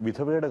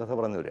വിധവയുടെ കഥ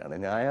പറഞ്ഞവരാണ്.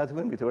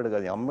 ന്യായാധിപൻ വിധവയുടെ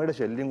കഥ. അമ്മയുടെ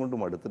ശല്യം കൊണ്ട്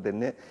മടുത്തിട്ട്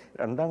എന്നെ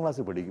 2-ാം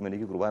ക്ലാസ്സിൽ പഠിക്കും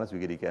എനിക്ക് കുർബാന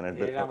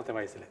സ്വീകരിക്കാനായിട്ട്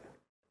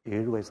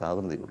 7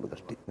 വയസ്സാകുന്നതേ ഉള്ളൂ.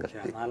 കഷ്ടി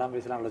 4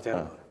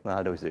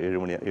 വയസ്സ്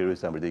 7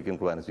 വയസ്സാകുമ്പോഴത്തേക്കും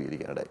കുർബാന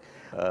സ്വീകരിക്കാനിടായി.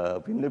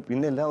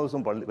 പിന്നെ എല്ലാ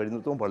ദിവസവും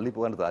വരുന്നിടത്തോളം പള്ളി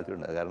പോകാൻ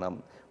താല്പര്യമുണ്ടായി. കാരണം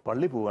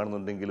പള്ളി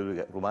പോകുകയാണെന്നുണ്ടെങ്കിൽ ഒരു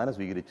കുർബാന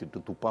സ്വീകരിച്ചിട്ട്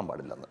തുപ്പാൻ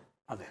പാടില്ലെന്ന്.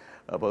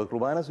 അപ്പോൾ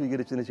കുർബാന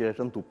സ്വീകരിച്ചതിന്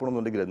ശേഷം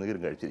തുപ്പണമെന്നുണ്ടെങ്കിൽ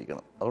എന്തെങ്കിലും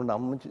കഴിച്ചിരിക്കണം. അതുകൊണ്ട്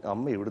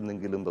അമ്മ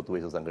എവിടുന്നെങ്കിലും 10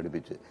 പൈസ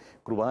സംഘടിപ്പിച്ച്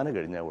കുർബാന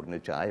കഴിഞ്ഞാൽ ഉടനെ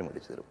ചായ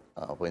മേടിച്ചു തരും.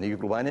 അപ്പോൾ എനിക്ക്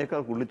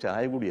കുർബാനയേക്കാൾ കൂടുതൽ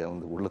ചായ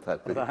കൂടിയാണ് കൂടുതൽ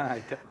താല്പര്യം.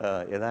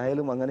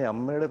 ഏതായാലും അങ്ങനെ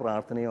അമ്മയുടെ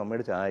പ്രാർത്ഥനയും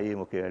അമ്മയുടെ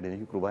ചായയും ഒക്കെ ആയിട്ട്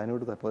എനിക്ക്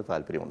കുർബാനയോട്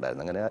താല്പര്യം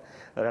ഉണ്ടായിരുന്നു. അങ്ങനെ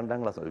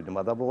 2-ാം ക്ലാസ്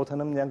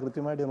മതബോധനം ഞാൻ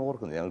കൃത്യമായിട്ട് ഞാൻ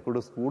ഓർക്കുന്നു.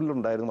 ഞങ്ങൾക്കിവിടെ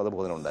സ്കൂളിലുണ്ടായിരുന്നു,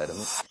 മതബോധനം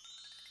ഉണ്ടായിരുന്നു.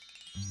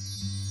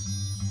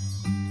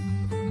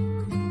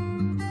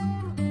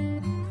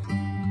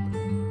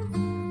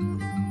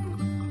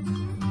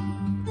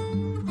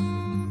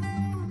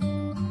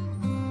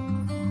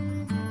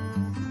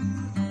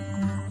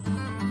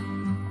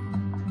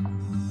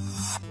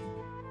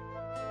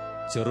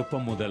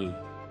 ചെറുപ്പം മുതൽ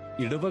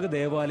ഇടവക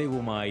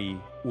ദേവാലയവുമായി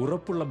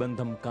ഉറപ്പുള്ള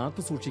ബന്ധം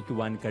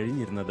കാത്തുസൂക്ഷിക്കുവാൻ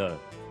കഴിഞ്ഞിരുന്നത്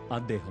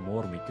അദ്ദേഹം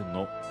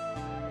ഓർമ്മിക്കുന്നു.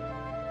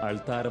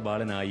 അൾത്താര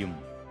ബാലനായും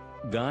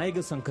ഗായക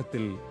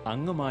സംഘത്തിൽ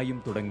അംഗമായും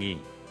തുടങ്ങി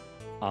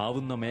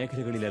ആവുന്ന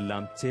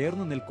മേഖലകളിലെല്ലാം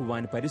ചേർന്നു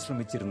നിൽക്കുവാൻ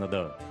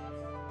പരിശ്രമിച്ചിരുന്നത്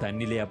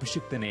തന്നിലെ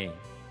അഭിഷിക്തനെ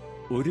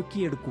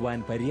ഒരുക്കിയെടുക്കുവാൻ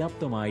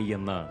പര്യാപ്തമായി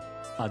എന്ന്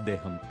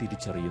അദ്ദേഹം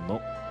തിരിച്ചറിയുന്നു.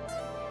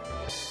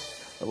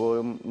 അപ്പോൾ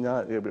ഞാൻ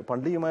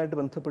പള്ളിയുമായിട്ട്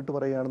ബന്ധപ്പെട്ട്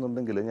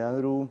പറയുകയാണെന്നുണ്ടെങ്കിൽ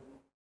ഞാനൊരു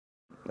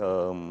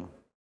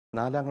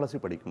 4-ാം ക്ലാസ്സിൽ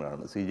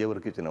പഠിക്കുമ്പോഴാണ് CJ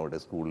വർക്കിച്ചൻ അവിടെ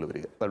സ്കൂളിൽ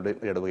വരിക, അവരുടെ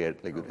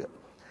ഇടവകയായിട്ടിലേക്ക് വരിക.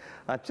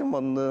 അച്ഛൻ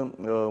വന്ന്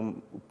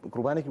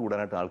കുർബാനയ്ക്ക്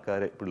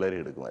കൂടാനായിട്ട് പിള്ളേരെ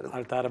എടുക്കുമായിരുന്നു,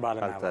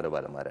 ആൾത്താര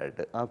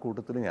ബാലന്മാരായിട്ട്. ആ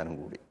കൂട്ടത്തിൽ ഞാനും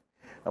കൂടി.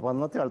 അപ്പോൾ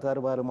അന്നത്തെ ആൾത്താര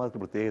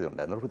ബാലന്മാർക്ക് പ്രത്യേകത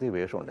ഉണ്ടായിരുന്നു, പ്രത്യേക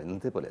വേഷമുണ്ട്,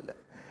 ഇന്നത്തെ പോലെയല്ല.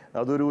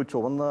 അതൊരു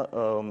ചുവന്ന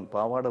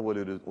പാവാട പോലെ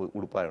ഒരു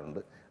ഉടുപ്പായുണ്ട്,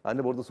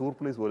 അതിൻ്റെ പുറത്ത്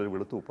സൂർപ്ലീസ് പോലെ ഒരു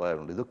വെളുത്ത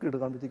ഉപ്പായുണ്ട്. ഇതൊക്കെ ഇട്ട്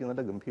കാണുമ്പോഴത്തേക്ക്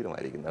നല്ല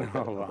ഗംഭീരമായിരിക്കും.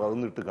 അപ്പോൾ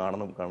അതൊന്നും ഇട്ട്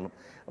കാണണം.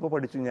 അപ്പോൾ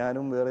പഠിച്ചു.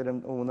 ഞാനും വേറെ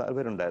 2-3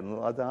 പേരുണ്ടായിരുന്നു.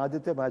 അത്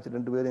ആദ്യത്തെ ബാച്ച്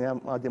 2 പേര് ഞാൻ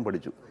ആദ്യം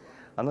പഠിച്ചു.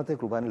 അന്നത്തെ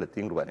കുർബാന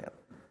ലത്തീൻ കുർബാനയാണ്.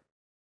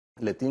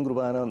 ലത്തീൻ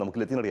കുർബാന നമുക്ക്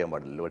ലത്തീൻ അറിയാൻ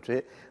പാടില്ലല്ലോ, പക്ഷേ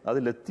അത്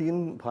ലത്തീൻ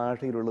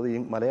ഭാഷയിലുള്ളത് ഈ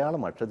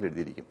മലയാളം അക്ഷരത്തിൽ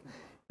എഴുതിയിരിക്കും.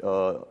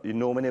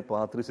 ഇന്നോമനെ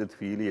പാത്രിസ് എറ്റ്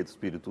ഫീലി എറ്റ്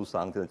സ്പിരിത്തു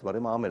സാങ്തി എന്ന്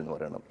പറയും, ആമൻ എന്ന്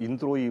പറയണം.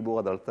 ഇൻത്രോ ഈബോ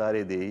അത്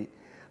അൾത്താരെ ദേയി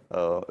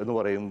എന്ന്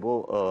പറയുമ്പോൾ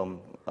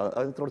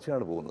അത്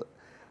തുടർച്ചയാണ് പോകുന്നത്.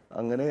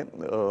 അങ്ങനെ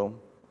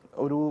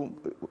ഒരു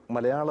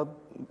മലയാള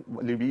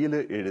ലിപിയിൽ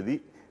എഴുതി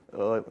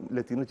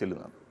ലത്തീനിൽ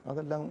ചെല്ലുന്നതാണ്.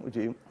 അതെല്ലാം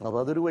ചെയ്യും. അപ്പോൾ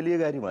അതൊരു വലിയ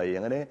കാര്യമായി.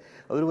 അങ്ങനെ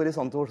അതൊരു വലിയ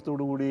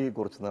സന്തോഷത്തോടു കൂടി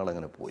കുറച്ച് നാൾ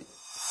അങ്ങനെ പോയി.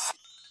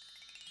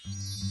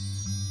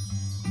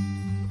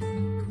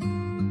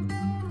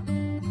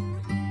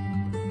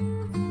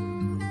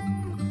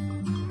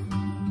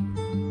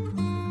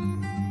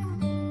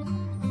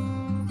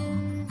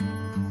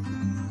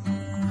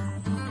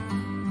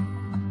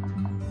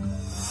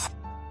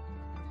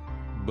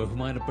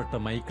 ബഹുമാനപ്പെട്ട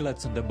മൈക്കിൾ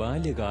അച്ഛന്റെ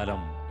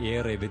ബാല്യകാലം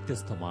ഏറെ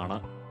വ്യത്യസ്തമാണ്.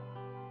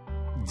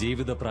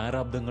 ജീവിത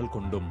പ്രാരാബ്ദങ്ങൾ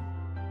കൊണ്ടും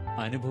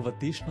അനുഭവ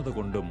തീഷ്ണത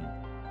കൊണ്ടും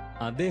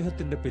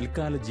അദ്ദേഹത്തിന്റെ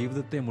പിൽക്കാല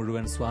ജീവിതത്തെ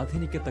മുഴുവൻ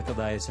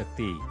സ്വാധീനിക്കത്തക്കതായ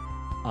ശക്തി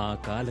ആ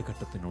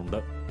കാലഘട്ടത്തിനുണ്ട്.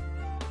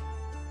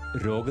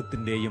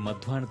 രോഗത്തിന്റെയും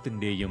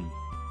അധ്വാനത്തിന്റെയും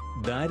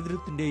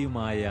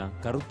ദാരിദ്ര്യത്തിന്റെയുമായ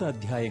കറുത്ത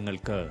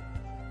അധ്യായങ്ങൾക്ക്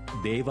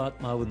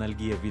ദൈവാത്മാവ്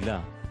നൽകിയ വില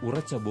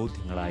ഉറച്ച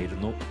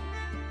ബോധ്യങ്ങളായിരുന്നു.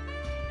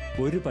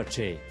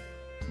 ഒരുപക്ഷേ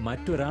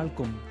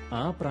മറ്റൊരാൾക്കും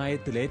ആ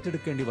പ്രായത്തിൽ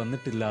ഏറ്റെടുക്കേണ്ടി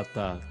വന്നിട്ടില്ലാത്ത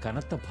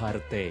കനത്ത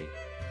ഭാരത്തെ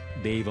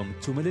ദൈവം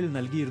ചുമലിൽ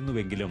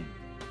നൽകിയിരുന്നുവെങ്കിലും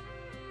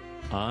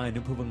ആ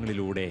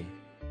അനുഭവങ്ങളിലൂടെ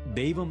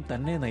ദൈവം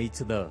തന്നെ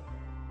നയിച്ചത്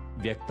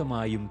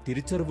വ്യക്തമായും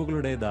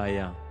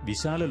തിരിച്ചറിവുകളുടേതായ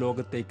വിശാല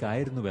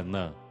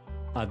ലോകത്തേക്കായിരുന്നുവെന്ന്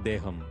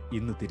അദ്ദേഹം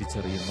ഇന്ന്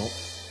തിരിച്ചറിയുന്നു.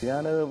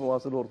 ഞാൻ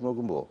വാസ്തുവിൽ ഓർത്ത്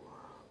നോക്കുമ്പോൾ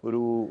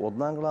ഒരു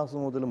 1ാം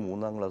ക്ലാസ് മുതൽ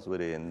 3ാം ക്ലാസ്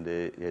വരെ എൻ്റെ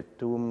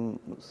ഏറ്റവും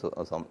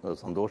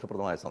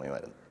സന്തോഷപ്രദമായ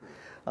സമയമായിരുന്നു.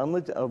 അന്ന്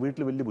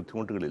വീട്ടിൽ വലിയ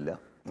ബുദ്ധിമുട്ടുകളില്ല.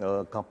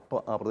 കപ്പ,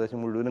 ആ പ്രദേശം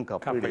മുഴുവനും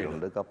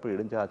കപ്പയിടുന്നുണ്ട്.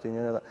 കപ്പയിടും. ചാച്ചഞ്ഞ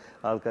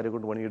ആൾക്കാരെ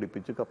കൊണ്ട്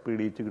പണിയെടുപ്പിച്ച്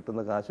കപ്പയിടിച്ച്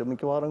കിട്ടുന്ന കാശ്,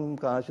 മിക്കവാറും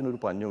കാശിനൊരു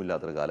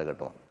പഞ്ഞുമില്ലാത്തൊരു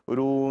കാലഘട്ടമാണ്.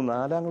 ഒരു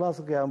 4ാം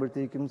ക്ലാസ്സൊക്കെ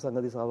ആകുമ്പോഴത്തേക്കും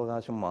സംഗതി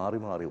സാവകാശം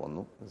മാറി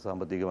വന്നു.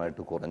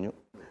 സാമ്പത്തികമായിട്ട് കുറഞ്ഞു.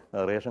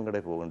 റേഷൻ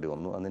കടയിൽ പോകേണ്ടി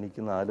വന്നു. അന്ന്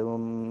എനിക്ക് 4,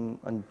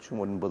 5,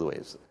 9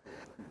 വയസ്സ്.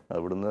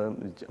 അവിടുന്ന്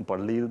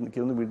പള്ളിയിൽ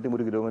നിൽക്കുന്ന വീട്ടിൽ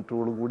 1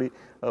 കിലോമീറ്ററോളം കൂടി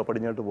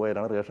പടിഞ്ഞാട്ട്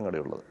പോയാലാണ് റേഷൻ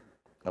കടയുള്ളത്.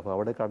 അപ്പോൾ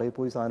അവിടെ കടയിൽ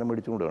പോയി സാധനം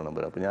മേടിച്ചുകൊണ്ട് വേണം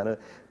വരാം. അപ്പോൾ ഞാൻ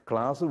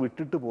ക്ലാസ്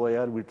വിട്ടിട്ട്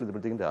പോയാൽ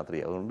വീട്ടിലെത്തുമ്പോഴത്തേക്കും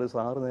രാത്രിയാണ്. അതുകൊണ്ട്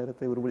സാറ്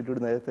നേരത്തെ ഒരു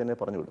വിളിച്ചിട്ട് നേരത്തെ തന്നെ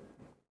പറഞ്ഞു വിടും.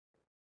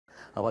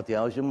 അപ്പോൾ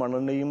അത്യാവശ്യം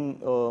മണ്ണെണ്ണയും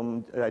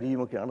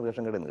അരിയുമൊക്കെയാണ്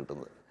റേഷൻ കടയിൽ നിന്ന്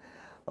കിട്ടുന്നത്.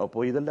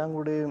 അപ്പോൾ ഇതെല്ലാം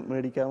കൂടി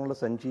മേടിക്കാനുള്ള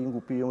സഞ്ചിയും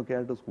കുപ്പിയും ഒക്കെ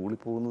ആയിട്ട് സ്കൂളിൽ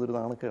പോകുന്നത് ഒരു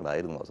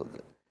നാണക്കേടായിരുന്നു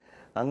വാസ്തവത്തിൽ.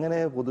 അങ്ങനെ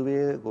പൊതുവേ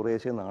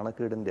കുറേശ്ശെ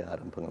നാണക്കേടിൻ്റെ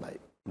ആരംഭങ്ങളായി,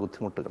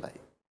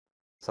 ബുദ്ധിമുട്ടുകളായി.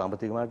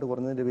 സാമ്പത്തികമായിട്ട്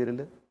കുറഞ്ഞതിൻ്റെ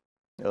പേരിൽ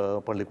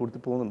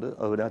പള്ളിക്കൂടത്തിൽ പോകുന്നുണ്ട്.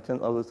 അച്ഛൻ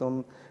ദിവസം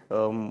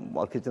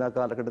അച്ഛൻ ആ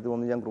കാലഘട്ടത്തിൽ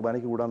വന്ന് ഞാൻ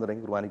കുർബാനയ്ക്ക് കൂടാൻ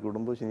തുടങ്ങി. കുർബാനയ്ക്ക്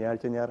കൂടുമ്പോൾ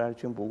ശനിയാഴ്ച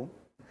ഞായറാഴ്ചയും പോകും.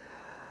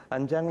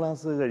 5ാം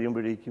ക്ലാസ്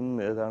കഴിയുമ്പോഴേക്കും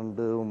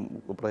ഏതാണ്ട്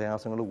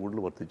പ്രയാസങ്ങൾ കൂടുതൽ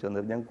വർദ്ധിച്ചു.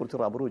 അന്നേരം ഞാൻ കുറച്ച്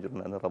റബ്ബർ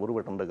വെച്ചിട്ടുണ്ടായിരുന്നു. റബ്ബർ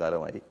വെട്ടേണ്ട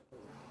കാലമായി.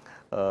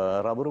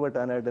 റബ്ബർ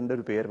വെട്ടാനായിട്ട് എൻ്റെ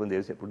ഒരു പേരപ്പൻ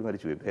ദേവസ്യം പുള്ളി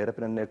മരിച്ചുപോയി.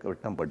 പേരപ്പൻ എന്നെ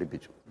വെട്ടാൻ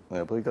പഠിപ്പിച്ചു.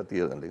 അപ്പോൾ ഈ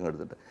കത്തിയതുണ്ട്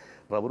ഇങ്ങെടുത്തിട്ട്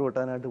റബ്ബർ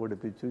വെട്ടാനായിട്ട്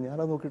പഠിപ്പിച്ചു.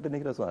 ഞാനത് നോക്കിയിട്ട്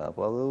എനിക്ക് രസമാണ്.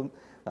 അപ്പോൾ അത്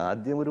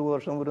ആദ്യം ഒരു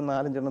വർഷം ഒരു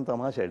 4-5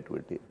 തമാശയായിട്ട്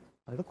വെട്ടി.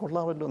 അത്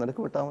കൊള്ളാമല്ലോ,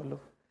 നിനക്ക് വെട്ടാമല്ലോ.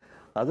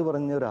 അത്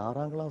പറഞ്ഞ് ഒരു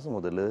 6ാം ക്ലാസ്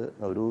മുതൽ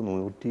ഒരു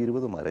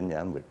 120 മരം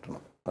ഞാൻ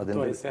വെട്ടണം.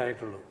 അതിൻ്റെ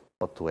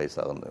 10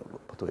 വയസ്സാകുന്നേ ഉള്ളൂ.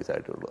 10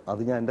 വയസ്സായിട്ടേ ഉള്ളൂ.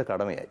 അത് ഞാൻ എൻ്റെ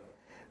കടമയായി.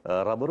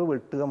 റബ്ബർ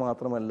വെട്ടുക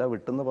മാത്രമല്ല,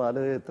 വെട്ടുന്ന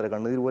പാല് എത്ര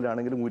കണ്ണുനീർ പോലെ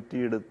ആണെങ്കിലും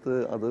ഊറ്റിയെടുത്ത്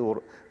അത്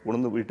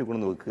വീട്ടിൽ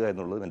കൊണ്ടുവന്ന് വെക്കുക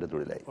എന്നുള്ളത് എൻ്റെ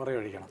തൊഴിലായി.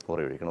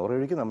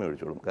 ഉറയൊഴിക്കും നമ്മ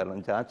ഒഴിച്ചോളും. കാരണം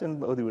ചാച്ചൻ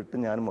പകുതി വെട്ടും,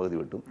 ഞാനും പകുതി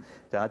വെട്ടും.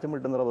 ചാച്ചൻ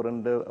വെട്ടുന്ന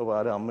റബ്ബറിൻ്റെ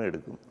പാല് അമ്മ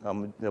എടുക്കും.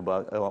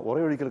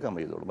 ഉറയൊഴിക്കലൊക്കെ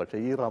അമ്മ ചെയ്തോളും. പക്ഷേ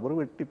ഈ റബ്ബർ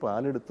വെട്ടി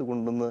പാലെടുത്ത്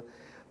കൊണ്ടുവന്ന്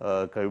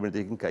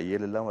കഴിയുമ്പോഴത്തേക്കും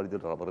കയ്യിലെല്ലാം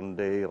അടിച്ചിട്ട് റബ്ബർ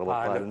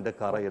പാലിൻ്റെ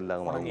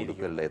കറയെല്ലാം മണം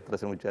കൊടുക്കല്ല. എത്ര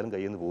ശ്രമിച്ചാലും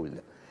കയ്യിൽ നിന്ന് പോവില്ല.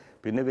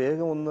 പിന്നെ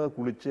വേഗം ഒന്ന്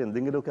കുളിച്ച്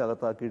എന്തെങ്കിലുമൊക്കെ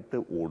അകത്താക്കിയിട്ട്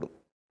ഓടും.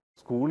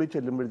 സ്കൂളിൽ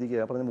ചെല്ലുമ്പോഴത്തേക്ക്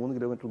പറഞ്ഞ 3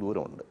 കിലോമീറ്റർ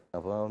ദൂരമുണ്ട്.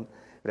 അപ്പം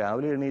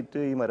രാവിലെ എണീറ്റ്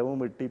ഈ മരവും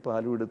വെട്ടി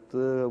പാലും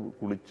എടുത്ത്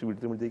കുളിച്ച്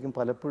വീട്ടിലുമ്പോഴത്തേക്കും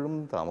പലപ്പോഴും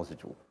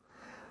താമസിച്ചു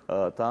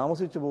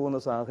പോകുന്ന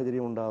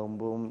സാഹചര്യം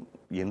ഉണ്ടാകുമ്പം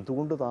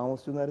എന്തുകൊണ്ട്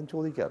താമസിച്ചു എന്നാരും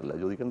ചോദിക്കാറില്ല.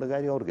 ചോദിക്കേണ്ട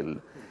കാര്യം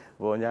അവർക്കില്ലല്ലോ.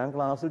 അപ്പോൾ ഞാൻ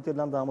ക്ലാസ്സിൽ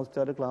ചെല്ലാൻ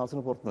താമസിച്ചാൽ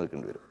ക്ലാസ്സിന് പുറത്ത്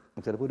നിൽക്കേണ്ടി വരും.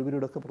 ചിലപ്പോൾ ഒരു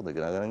പീരീഡൊക്കെ പുറത്ത്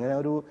നിൽക്കുന്നത്. അങ്ങനെ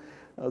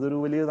അതൊരു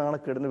വലിയ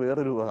നാണക്കേടിന്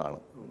വേറൊരു ഭാഗമാണ്.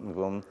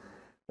 ഇപ്പം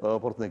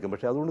പുറത്ത് നിൽക്കും.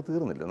 പക്ഷേ അതുകൊണ്ട്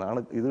തീർന്നില്ല.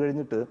 ഇത്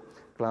കഴിഞ്ഞിട്ട്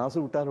ക്ലാസ്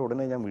വിട്ടാൽ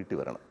ഉടനെ ഞാൻ വീട്ടിൽ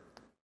വരണം.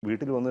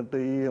 വീട്ടിൽ വന്നിട്ട്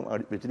ഈ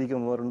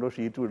വെച്ചിരിക്കുന്ന 2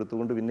 ഷീറ്റും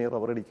എടുത്തുകൊണ്ട് പിന്നെ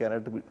റബ്ബർ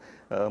അടിക്കാനായിട്ട്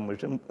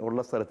മിഷൻ ഉള്ള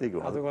സ്ഥലത്തേക്ക്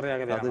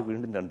വേണം. അത്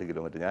വീണ്ടും 2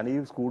 കിലോമീറ്റർ. ഞാൻ ഈ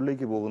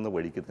സ്കൂളിലേക്ക് പോകുന്ന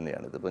വഴിക്ക്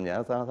തന്നെയാണിത്. ഇപ്പം ഞാൻ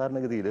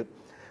സാധാരണഗതിയിൽ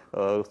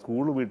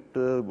സ്കൂൾ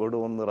വിട്ട് ഇവിടെ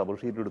വന്ന് റബ്ബർ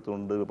ഷീറ്റ്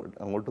എടുത്തുകൊണ്ട്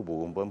അങ്ങോട്ട്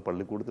പോകുമ്പം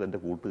പള്ളിക്കൂടത്തിൽ എൻ്റെ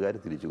കൂട്ടുകാർ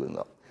തിരിച്ചു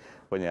വരുന്നതാണ്.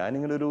 അപ്പോൾ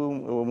ഞാനിങ്ങനെ ഒരു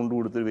മുണ്ട്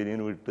കൊടുത്ത്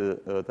വെനിയന് വിട്ട്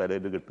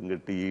തലയിൽ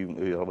കെട്ടി ഈ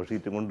റബ്ബർ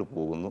ഷീറ്റും കൊണ്ട്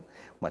പോകുന്നു.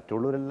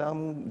 മറ്റുള്ളവരെല്ലാം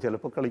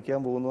ചിലപ്പോൾ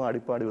കളിക്കാൻ പോകുന്നു,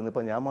 ആടിപ്പാടി വന്നു.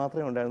 ഇപ്പം ഞാൻ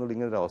മാത്രമേ ഉണ്ടായിരുന്നുള്ളൂ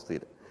ഇങ്ങനൊരു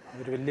അവസ്ഥയിൽ.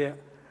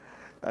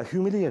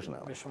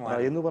 ഹ്യൂമിലിയേഷനാണ്.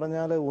 എന്ന്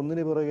പറഞ്ഞാൽ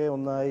ഒന്നിനു പുറകെ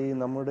ഒന്നായി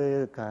നമ്മുടെ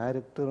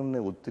ക്യാരക്ടറിനെ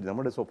ഒത്തിരി,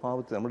 നമ്മുടെ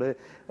സ്വഭാവത്തെ, നമ്മുടെ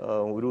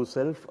ഒരു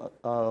സെൽഫ്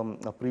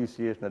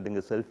അപ്രീസിയേഷൻ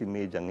അല്ലെങ്കിൽ സെൽഫ്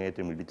ഇമേജ്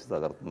അങ്ങേറ്റം ഇടിച്ചു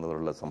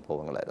തകർത്തുന്നതിനുള്ള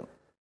സംഭവങ്ങളായിരുന്നു.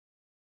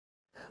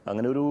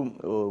 അങ്ങനെ ഒരു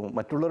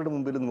മറ്റുള്ളവരുടെ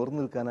മുമ്പിൽ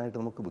നിവർന്നു നിൽക്കാനായിട്ട്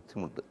നമുക്ക്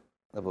ബുദ്ധിമുട്ട്.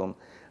 അപ്പം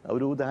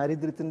ഒരു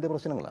ദാരിദ്ര്യത്തിൻ്റെ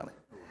പ്രശ്നങ്ങളാണ്.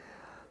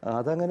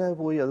 അതങ്ങനെ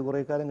പോയി. അത്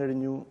കുറേ കാലം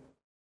കഴിഞ്ഞു.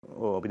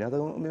 പിന്നെ അത്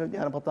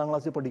ഞാൻ 10ാം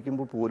ക്ലാസ്സിൽ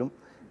പഠിക്കുമ്പോൾ പോലും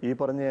ഈ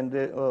പറഞ്ഞ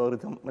എൻ്റെ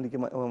റിഥം എനിക്ക്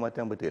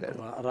മാറ്റാൻ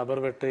പറ്റില്ലായിരുന്നു. റബ്ബർ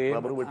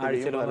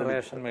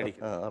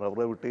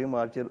വെട്ടുകയും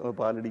ആഴ്ച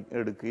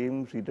എടുക്കുകയും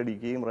ഷീറ്റ്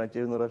അടിക്കുകയും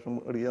ആഴ്ചയിൽ 1 പ്രാവശ്യം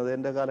അടിക്കുകയും അത്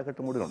എൻ്റെ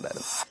കാലഘട്ടം കൂടി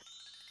ഉണ്ടായിരുന്നു.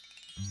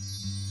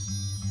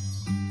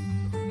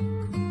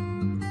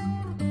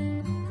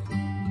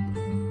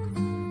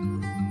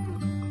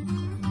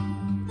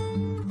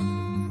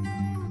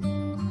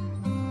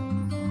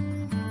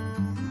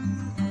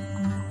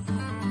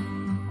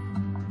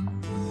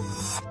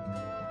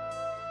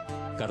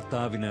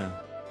 കർത്താവിന്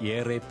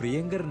ഏറെ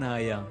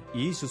പ്രിയങ്കരനായ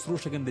ഈ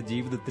ശുശ്രൂഷകന്റെ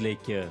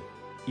ജീവിതത്തിലേക്ക്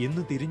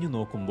ഇന്ന് തിരിഞ്ഞു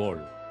നോക്കുമ്പോൾ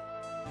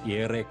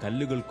ഏറെ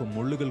കല്ലുകൾക്കും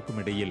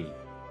മുള്ളുകൾക്കുമിടയിൽ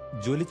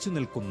ജ്വലിച്ചു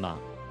നിൽക്കുന്ന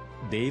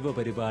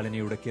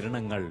ദൈവപരിപാലനയുടെ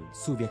കിരണങ്ങൾ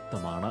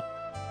സുവ്യക്തമാണ്.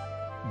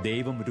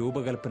 ദൈവം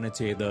രൂപകൽപ്പന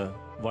ചെയ്ത്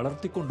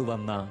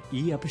വളർത്തിക്കൊണ്ടുവന്ന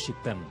ഈ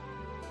അഭിഷിക്തൻ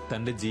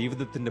തന്റെ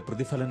ജീവിതത്തിന്റെ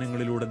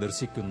പ്രതിഫലനങ്ങളിലൂടെ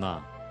ദർശിക്കുന്ന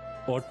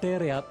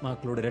ഒട്ടേറെ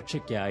ആത്മാക്കളുടെ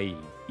രക്ഷയ്ക്കായി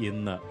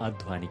ഇന്ന്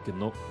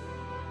അധ്വാനിക്കുന്നു.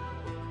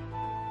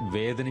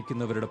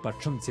 വേദനിക്കുന്നവരുടെ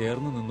പക്ഷം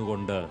ചേർന്നു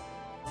നിന്നുകൊണ്ട്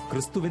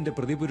ക്രിസ്തുവിന്റെ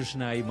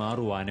പ്രതിപുരുഷനായി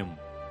മാറുവാനും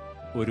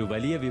ഒരു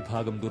വലിയ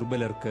വിഭാഗം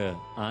ദുർബലർക്ക്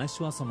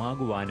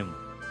ആശ്വാസമാകുവാനും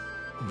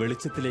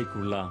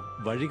വെളിച്ചത്തിലേക്കുള്ള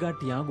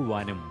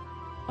വഴികാട്ടിയാകുവാനും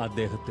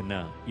അദ്ദേഹത്തിന്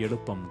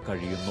എളുപ്പം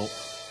കഴിയുന്നു.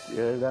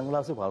 7ാം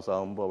ക്ലാസ്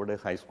പാസ്സാകുമ്പോൾ അവിടെ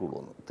ഹൈസ്കൂൾ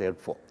വന്നു, 3rd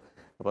ഫോം.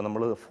 അപ്പോൾ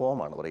നമ്മൾ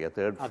ഫോമാണ് പറയുക.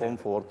 3rd form,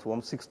 4th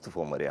form, 6th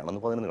form വരെയാണ്.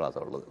 അന്ന് 11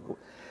 ക്ലാസ്സാണ് ഉള്ളത്.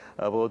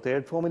 അപ്പോൾ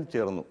 3rd ഫോമിൽ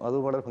ചേർന്നു. അത്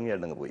വളരെ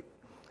ഭംഗിയായിട്ടങ്ങ് പോയി.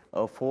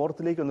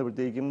 4th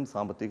വന്നപ്പോഴത്തേക്കും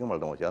സാമ്പത്തികം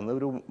വളരെ മോശം. അന്ന്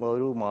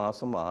ഒരു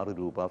മാസം 6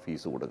 രൂപ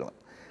ഫീസ് കൊടുക്കണം.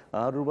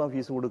 6 രൂപ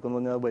ഫീസ് കൊടുക്കുന്ന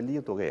പറഞ്ഞാൽ വലിയ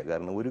തുകയാണ്.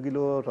 കാരണം 1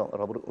 കിലോ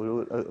റബ്ബർ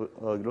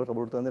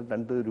കൊടുത്താൽ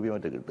 2 രൂപ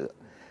മറ്റേ കിട്ടുക.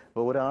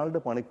 അപ്പോൾ ഒരാളുടെ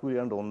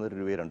പണിക്കൂലിയാണ്ട് 1.5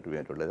 രൂപയോ 2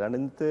 രൂപയായിട്ടുള്ളത്. കാരണം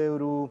ഇന്നത്തെ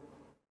ഒരു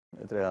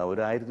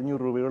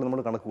 1500 രൂപയോട്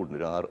നമ്മൾ കണക്ക് കൂട്ടുന്നു.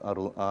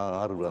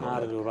 6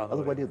 രൂപ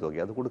അത് വലിയ തുക.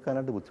 അത്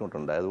കൊടുക്കാനായിട്ട്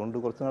ബുദ്ധിമുട്ടുണ്ട്. അതുകൊണ്ട്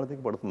കുറച്ച്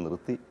നാളത്തേക്ക് പഠിത്തം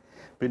നിർത്തി.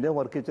 പിന്നെ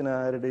വർക്ക്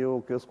കിച്ചനാരുടെയോ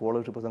ഒക്കെ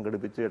സ്കോളർഷിപ്പ്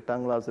സംഘടിപ്പിച്ച് 8ാം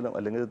ക്ലാസ്സിലും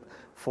അല്ലെങ്കിൽ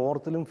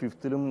 4th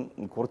 5th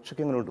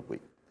കുറച്ചൊക്കെ ഇങ്ങോട്ട്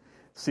പോയി.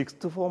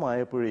 6th ഫോം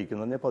ആയപ്പോഴേക്കും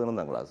എന്ന് പറഞ്ഞാൽ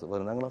 11ാം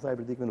ക്ലാസ്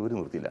ആയപ്പോഴത്തേക്കും ഒരു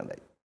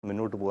നിർത്തിയില്ലാണ്ടായി.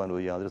 മുന്നോട്ട് പോകാൻ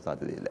പോയി യാതൊരു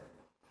സാധ്യതയില്ല.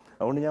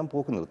 അതുകൊണ്ട് ഞാൻ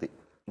പോക്ക് നിർത്തി.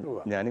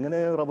 ഞാനിങ്ങനെ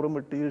റബ്ബറും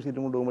വെട്ടി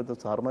ഷീറ്റും കൊണ്ടുപോകുമ്പോഴത്തെ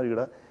സാർമാർ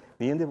ഇവിടെ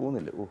നീ എന്തേ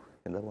പോകുന്നില്ല?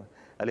 എന്താ പോകാൻ?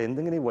 അല്ല,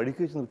 എന്തെങ്കിലും ഈ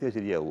വഴിക്ക് വെച്ച് നിർത്തിയാൽ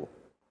ശരിയാവുമോ?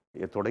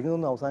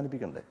 തുടങ്ങിയതൊന്നും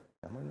അവസാനിപ്പിക്കണ്ടേ?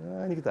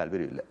 എനിക്ക്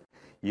താല്പര്യമില്ല.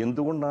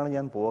 എന്തുകൊണ്ടാണ്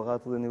ഞാൻ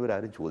പോകാത്തതെന്ന്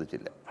ഇവരാരും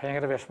ചോദിച്ചില്ല.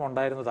 ഭയങ്കര വിഷമം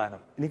ഉണ്ടായിരുന്നു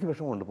താനും? എനിക്ക്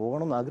വിഷമമുണ്ട്,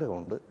 പോകണമെന്ന്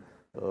ആഗ്രഹമുണ്ട്.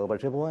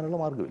 പക്ഷേ പോകാനുള്ള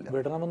മാർഗ്ഗമില്ല.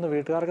 വിടണമെന്ന്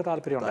വീട്ടുകാർക്ക്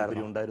താല്പര്യം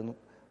ഉണ്ടായിരുന്നു.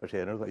 പക്ഷേ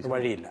അതിനോട്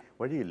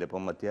വഴിയില്ല.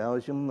 ഇപ്പം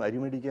അത്യാവശ്യം അരി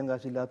മേടിക്കാൻ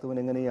കാശില്ലാത്തവൻ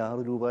എങ്ങനെ ഈ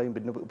 6 രൂപയും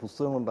പിന്നെ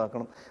പുസ്തകം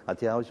ഉണ്ടാക്കണം,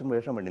 അത്യാവശ്യം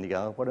വേഷം വേണ്ടി. എനിക്ക്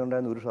ആകപ്പാടെ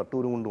ഉണ്ടായിരുന്ന ഒരു ഷർട്ട്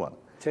ഒരു കൊണ്ടുമാണ്.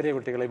 ചെറിയ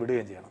കുട്ടികളെ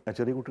വിടുകയും ചെയ്യണം.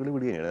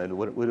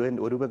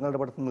 ഒരു പെങ്ങളുടെ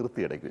പഠിത്തം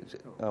നിർത്തി ഇടയ്ക്ക് വെച്ച്.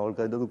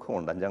 അവൾക്ക് അതിൻ്റെ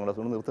ദുഃഖമുണ്ട്. 5ാം ക്ലാസ്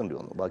കൊണ്ട് നിർത്തേണ്ടി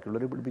വന്നു.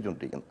 ബാക്കിയുള്ളവരെ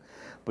പിടിപ്പിച്ചുകൊണ്ടിരിക്കുന്നു.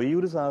 അപ്പോൾ ഈ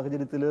ഒരു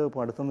സാഹചര്യത്തിൽ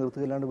പഠിത്തം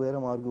നിർത്തുകയല്ലാണ്ട് വേറെ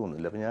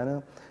മാർഗ്ഗമൊന്നുമില്ല. അപ്പോൾ ഞാൻ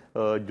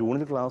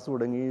ജൂണിൽ ക്ലാസ്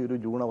തുടങ്ങി. ഒരു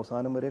ജൂൺ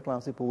അവസാനം വരെ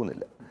ക്ലാസ്സിൽ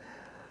പോകുന്നില്ല.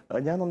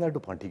 ഞാൻ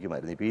നന്നായിട്ട്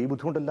പഠിക്കുമായിരുന്നു. ഇപ്പോൾ ഈ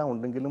ബുദ്ധിമുട്ടെല്ലാം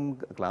ഉണ്ടെങ്കിലും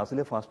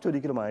ക്ലാസ്സിലെ ഫസ്റ്റ്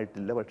ഒരിക്കലും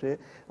ആയിട്ടില്ല. പക്ഷേ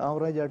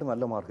ആവറേജായിട്ട്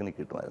നല്ല മാർക്ക് എനിക്ക്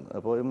കിട്ടുമായിരുന്നു.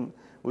 അപ്പോൾ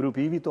ഒരു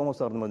PV തോമസ്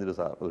സാർ എന്ന് പറഞ്ഞൊരു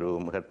ഒരു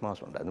ഹെഡ്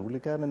മാസ്റ്റർ ഉണ്ടായിരുന്നു.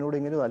 പുള്ളിക്കാരൻ എന്നോട്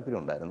ഇങ്ങനെ താല്പര്യം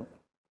ഉണ്ടായിരുന്നു.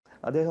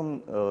 അദ്ദേഹം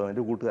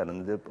എൻ്റെ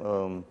കൂട്ടുകാരൻ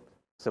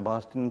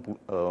സെബാസ്റ്റ്യൻ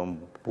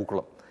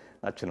പൂക്കുളം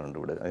അച്ഛനുണ്ട്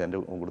ഇവിടെ, എൻ്റെ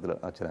കൂടുതൽ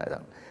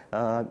അച്ഛനായതാണ്.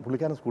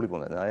 പുള്ളിക്കാരൻ സ്കൂളിൽ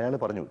പോകുന്നത്. അയാൾ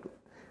പറഞ്ഞു വിട്ടു,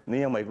 നീ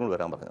ഞാൻ മൈക്കിനോട്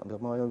വരാൻ പറഞ്ഞു.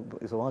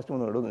 അപ്പോൾ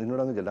സെബാസ്റ്റ്യൻ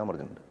നിന്നോട് അങ്ങ് ചെല്ലാൻ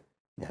പറഞ്ഞിട്ടുണ്ട്.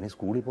 ഞാൻ ഈ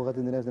സ്കൂളിൽ പോകാത്ത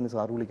എന്തിനാണ്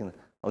സാറ് വിളിക്കുന്നത്?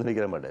 അതൊന്നും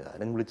ഇരിക്കാൻ പാടില്ല.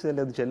 ആരെങ്കിലും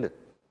വിളിച്ചതല്ലേ, അത് ചെല്ല്.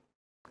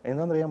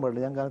 എന്താണെന്നറിയാൻ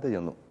പാടില്ല. ഞാൻ കാലത്തെ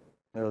ചെന്നു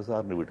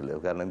സാറിൻ്റെ വീട്ടിൽ.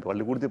 കാരണം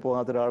പള്ളിക്കൂടത്തിൽ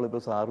പോകാത്ത ഒരാൾ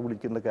ഇപ്പോൾ സാറ്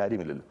വിളിക്കേണ്ട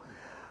കാര്യമില്ലല്ലോ.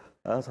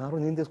 സാറ്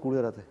നീ എന്തിനാ സ്കൂളിൽ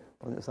വരാത്തെ?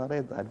 പറഞ്ഞു, സാറേ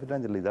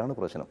താല്പര്യം ചെല്ലില്ല, ഇതാണ്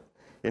പ്രശ്നം.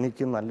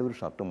 എനിക്ക് നല്ലൊരു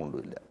ഷർട്ടും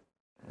മുണ്ടുമില്ല.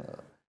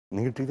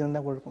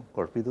 നീട്ടിയതെന്നാ കുഴപ്പം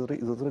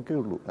ഇതൊക്കെ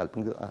ഉള്ളൂ,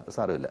 അല്പം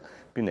സാരമില്ല.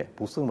 പിന്നെ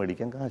പുസ്തകം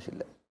മേടിക്കാൻ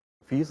കാശില്ല,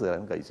 ഫീസ്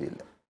തരാൻ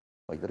കഴിച്ചില്ല.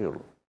 ഇത്രയേ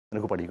ഉള്ളൂ.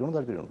 എനിക്ക് പഠിക്കണം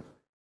താല്പര്യമുണ്ട്,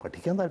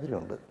 പഠിക്കാൻ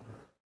താല്പര്യമുണ്ട്.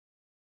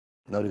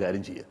 എന്നാൽ ഒരു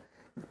കാര്യം ചെയ്യുക,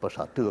 ഇപ്പോൾ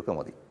ഷർട്ട് ഇതൊക്കെ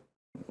മതി,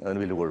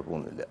 അതിന് വലിയ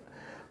കുഴപ്പമൊന്നുമില്ല.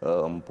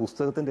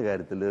 പുസ്തകത്തിൻ്റെ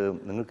കാര്യത്തിൽ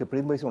നിങ്ങൾക്ക്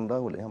എപ്പോഴും പൈസ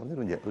ഉണ്ടാകില്ല. ഞാൻ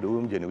പറഞ്ഞു, ഒരു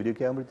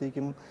ജനുവരിയൊക്കെ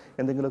ആകുമ്പോഴത്തേക്കും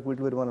എന്തെങ്കിലുമൊക്കെ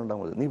വീട്ടിൽ വരുമാനം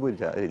ഉണ്ടാകുമല്ലോ. നീ പോയി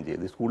കാര്യം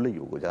ചെയ്ത് സ്കൂളിലേക്ക്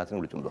പോകുമോ, ചാച്ചനെ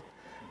വിളിച്ചുണ്ടോ,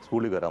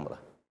 സ്കൂളിൽ വരാൻ പറ,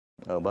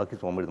 ബാക്കി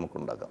സോമവഴി നമുക്ക്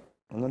ഉണ്ടാക്കാം.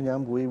 എന്നാൽ ഞാൻ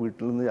പോയി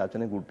വീട്ടിൽ നിന്ന്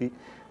ചാച്ചനെ കൂട്ടി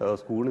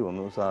സ്കൂളിൽ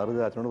വന്നു. സാറ്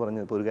ചാച്ചനോട് പറഞ്ഞു,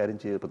 ഇപ്പോൾ ഒരു കാര്യം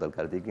ചെയ്യുക, ഇപ്പോൾ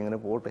തൽക്കാലത്തേക്ക് ഇങ്ങനെ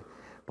പോട്ടെ,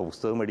 ഇപ്പോൾ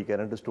പുസ്തകം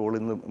മേടിക്കാനായിട്ട് സ്റ്റോളിൽ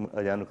നിന്ന്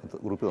ഞാൻ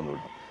കുറിപ്പ് തന്നു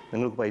വിട്ടു,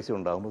 നിങ്ങൾക്ക് പൈസ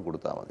ഉണ്ടാകുമ്പോൾ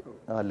കൊടുത്താൽ മതി,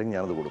 അല്ലെങ്കിൽ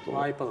ഞാനത് കൊടുത്തു,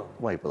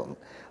 വായ്പ തന്നു.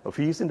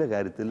 ഫീസിൻ്റെ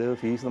കാര്യത്തിൽ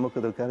ഫീസ് നമുക്ക്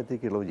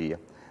തൽക്കാലത്തേക്ക് ഇളവ്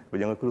ചെയ്യാം. ഇപ്പോൾ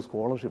ഞങ്ങൾക്കൊരു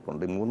സ്കോളർഷിപ്പ്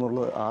ഉണ്ട്,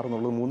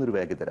 6 3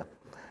 രൂപയാക്കി തരാം,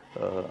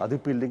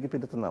 അതിപ്പോൾ ഇല്ലെങ്കിൽ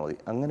പിന്നെ തന്നാൽ മതി.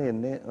 അങ്ങനെ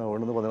എന്നെ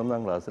അവിടുന്ന്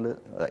 11ാം ക്ലാസ്സിൽ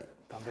ആയി.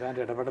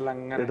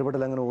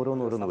 ഇടപെടൽ അങ്ങനെ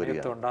ഓരോന്ന് വരിക.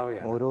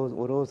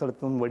 ഓരോ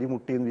സ്ഥലത്തും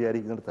വഴിമുട്ടിയെന്ന്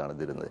വിചാരിക്കുന്നിടത്താണ്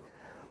ഇതിരുന്നത്.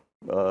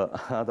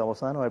 അത്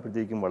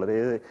അവസാനമായപ്പോഴത്തേക്കും വളരെ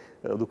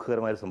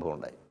ദുഃഖകരമായ സംഭവം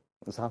ഉണ്ടായി.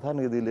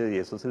 സാധാരണഗതിയിൽ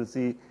SSLC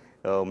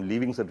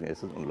living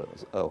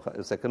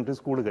certificate secondary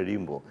school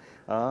കഴിയുമ്പോൾ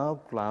ആ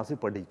ക്ലാസ്സിൽ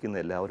പഠിക്കുന്ന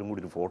എല്ലാവരും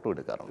കൂടി ഒരു ഫോട്ടോ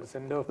എടുക്കാറുണ്ട്.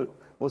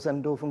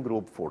 സെൻഡ് ഓഫും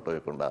ഗ്രൂപ്പ്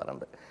ഫോട്ടോയൊക്കെ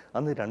ഉണ്ടാകാറുണ്ട്.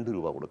 അന്ന് 2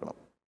 രൂപ കൊടുക്കണം.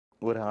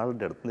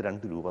 ഒരാളുടെ അടുത്ത് നിന്ന്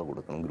 2 രൂപ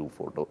കൊടുക്കണം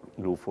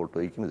ഗ്രൂപ്പ്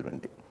ഫോട്ടോയ്ക്കും ഇതിനു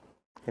വേണ്ടി.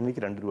 എനിക്ക്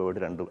 2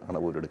 രൂപയുടെ 2 അണ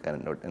പോലും എടുക്കാൻ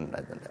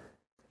ഉണ്ടായിരുന്നില്ല.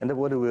 എൻ്റെ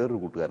പോലെ വേറൊരു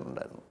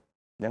കൂട്ടുകാരനുണ്ടായിരുന്നു.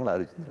 ഞങ്ങൾ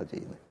ആലോചിച്ചില്ല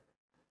ചെയ്യുന്നത്.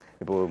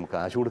 ഇപ്പോൾ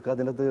കാശ്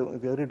കൊടുക്കാതിനകത്ത്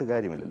കയറിയിട്ട്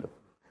കാര്യമില്ലല്ലോ.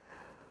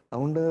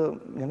 അതുകൊണ്ട്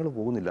ഞങ്ങൾ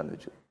പോകുന്നില്ല എന്ന്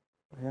വെച്ചു.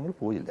 ഞങ്ങൾ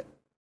പോയില്ല.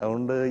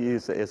 അതുകൊണ്ട് ഈ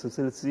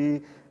SSLC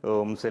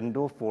സെൻഡ്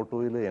ഓഫ്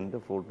ഫോട്ടോയിൽ എൻ്റെ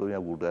ഫോട്ടോയും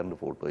ആ കൂട്ടുകാരൻ്റെ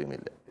ഫോട്ടോയും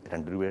ഇല്ല.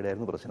 2 രൂപയുടെ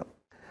ആയിരുന്നു പ്രശ്നം.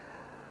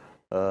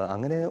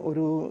 അങ്ങനെ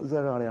ഒരു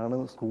ഇതാണ്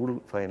സ്കൂൾ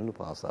ഫൈനൽ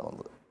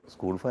പാസ്സാവുന്നത്.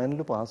 സ്കൂൾ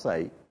ഫൈനൽ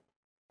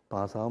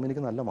പാസ്സാകുമ്പോൾ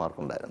എനിക്ക് നല്ല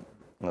മാർക്കുണ്ടായിരുന്നു.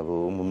 അപ്പോൾ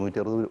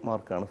 360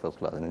 മാർക്കാണ് ഫസ്റ്റ്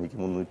ക്ലാസ്സിന്. എനിക്ക്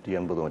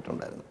 380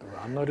 മറ്റുണ്ടായിരുന്നു.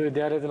 അന്നൊരു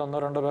വിദ്യാലയത്തിൽ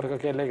 1-2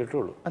 പേർക്കൊക്കെ അല്ലേ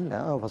കിട്ടുള്ളൂ? അല്ല,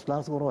 ഫസ്റ്റ്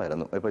ക്ലാസ്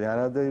കുറവായിരുന്നു. ഇപ്പോൾ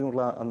ഞാനത്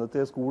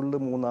അന്നത്തെ സ്കൂളിൽ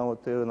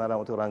 3-ാമത്തെ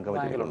 4-ാമത്തെ റാങ്ക്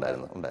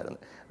കമ്മിറ്റികളുണ്ടായിരുന്നു.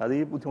 അത്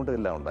ഈ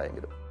ബുദ്ധിമുട്ടെല്ലാം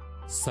ഉണ്ടായെങ്കിലും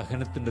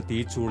സഹനത്തിന്റെ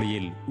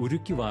തീച്ചൂളിയിൽ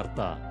ഉരുക്കി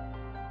വാർത്ത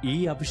ഈ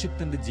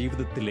അഭിഷിക്തന്റെ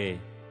ജീവിതത്തിലെ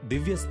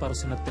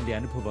ദിവ്യസ്പർശനത്തിന്റെ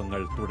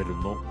അനുഭവങ്ങൾ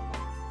തുടരുന്നു.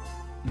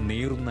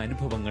 നേറുന്ന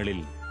അനുഭവങ്ങളിൽ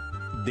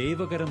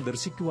ദൈവകരം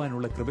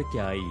ദർശിക്കുവാനുള്ള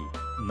കൃപയ്ക്കായി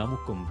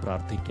നമുക്കും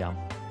പ്രാർത്ഥിക്കാം.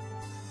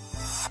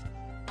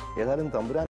 ഏതായാലും തമ്പുരാൻ